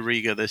ferry to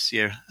Riga this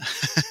year.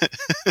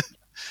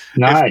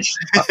 Nice.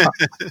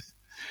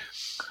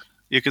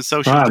 You can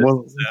social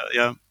distance,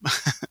 yeah.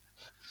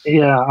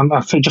 Yeah, I'm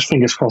just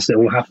fingers crossed it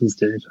all happens,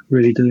 dude.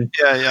 Really do.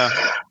 Yeah.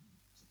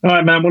 All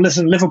right, man. Well,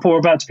 listen, Liverpool are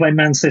about to play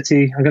Man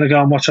City. I'm going to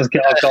go and watch us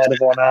get our guard of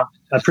honor.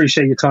 I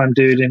appreciate your time,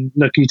 dude. And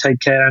look, you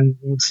take care, and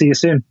we'll see you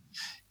soon.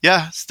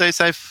 Yeah, stay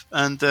safe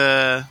and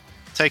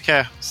take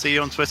care. See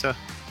you on Twitter.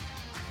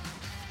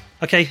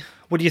 Okay,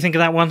 what do you think of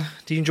that one?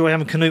 Do you enjoy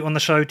having Knut on the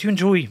show? Do you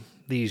enjoy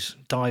these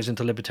dives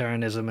into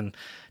libertarianism and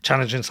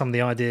challenging some of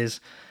the ideas?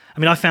 I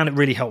mean, I found it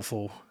really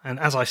helpful. And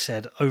as I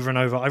said over and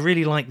over, I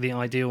really like the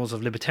ideals of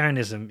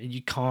libertarianism.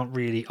 You can't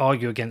really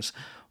argue against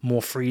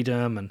more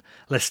freedom and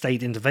less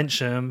state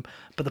intervention.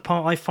 But the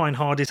part I find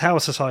hard is how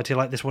a society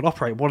like this would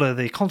operate. What are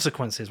the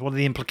consequences? What are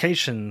the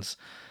implications?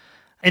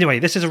 Anyway,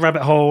 this is a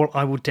rabbit hole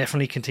I will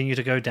definitely continue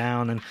to go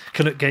down. And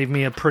Knut gave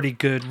me a pretty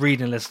good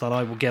reading list that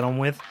I will get on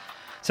with.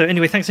 So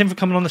anyway, thanks him for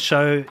coming on the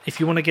show. If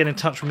you want to get in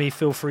touch with me,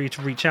 feel free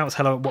to reach out. It's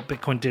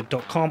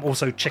hello@whatbitcoindid.com.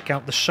 Also, check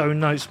out the show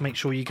notes. Make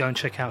sure you go and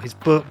check out his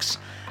books.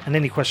 And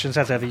any questions,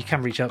 as ever, you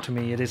can reach out to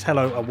me. It is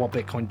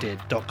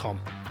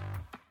hello@whatbitcoindid.com.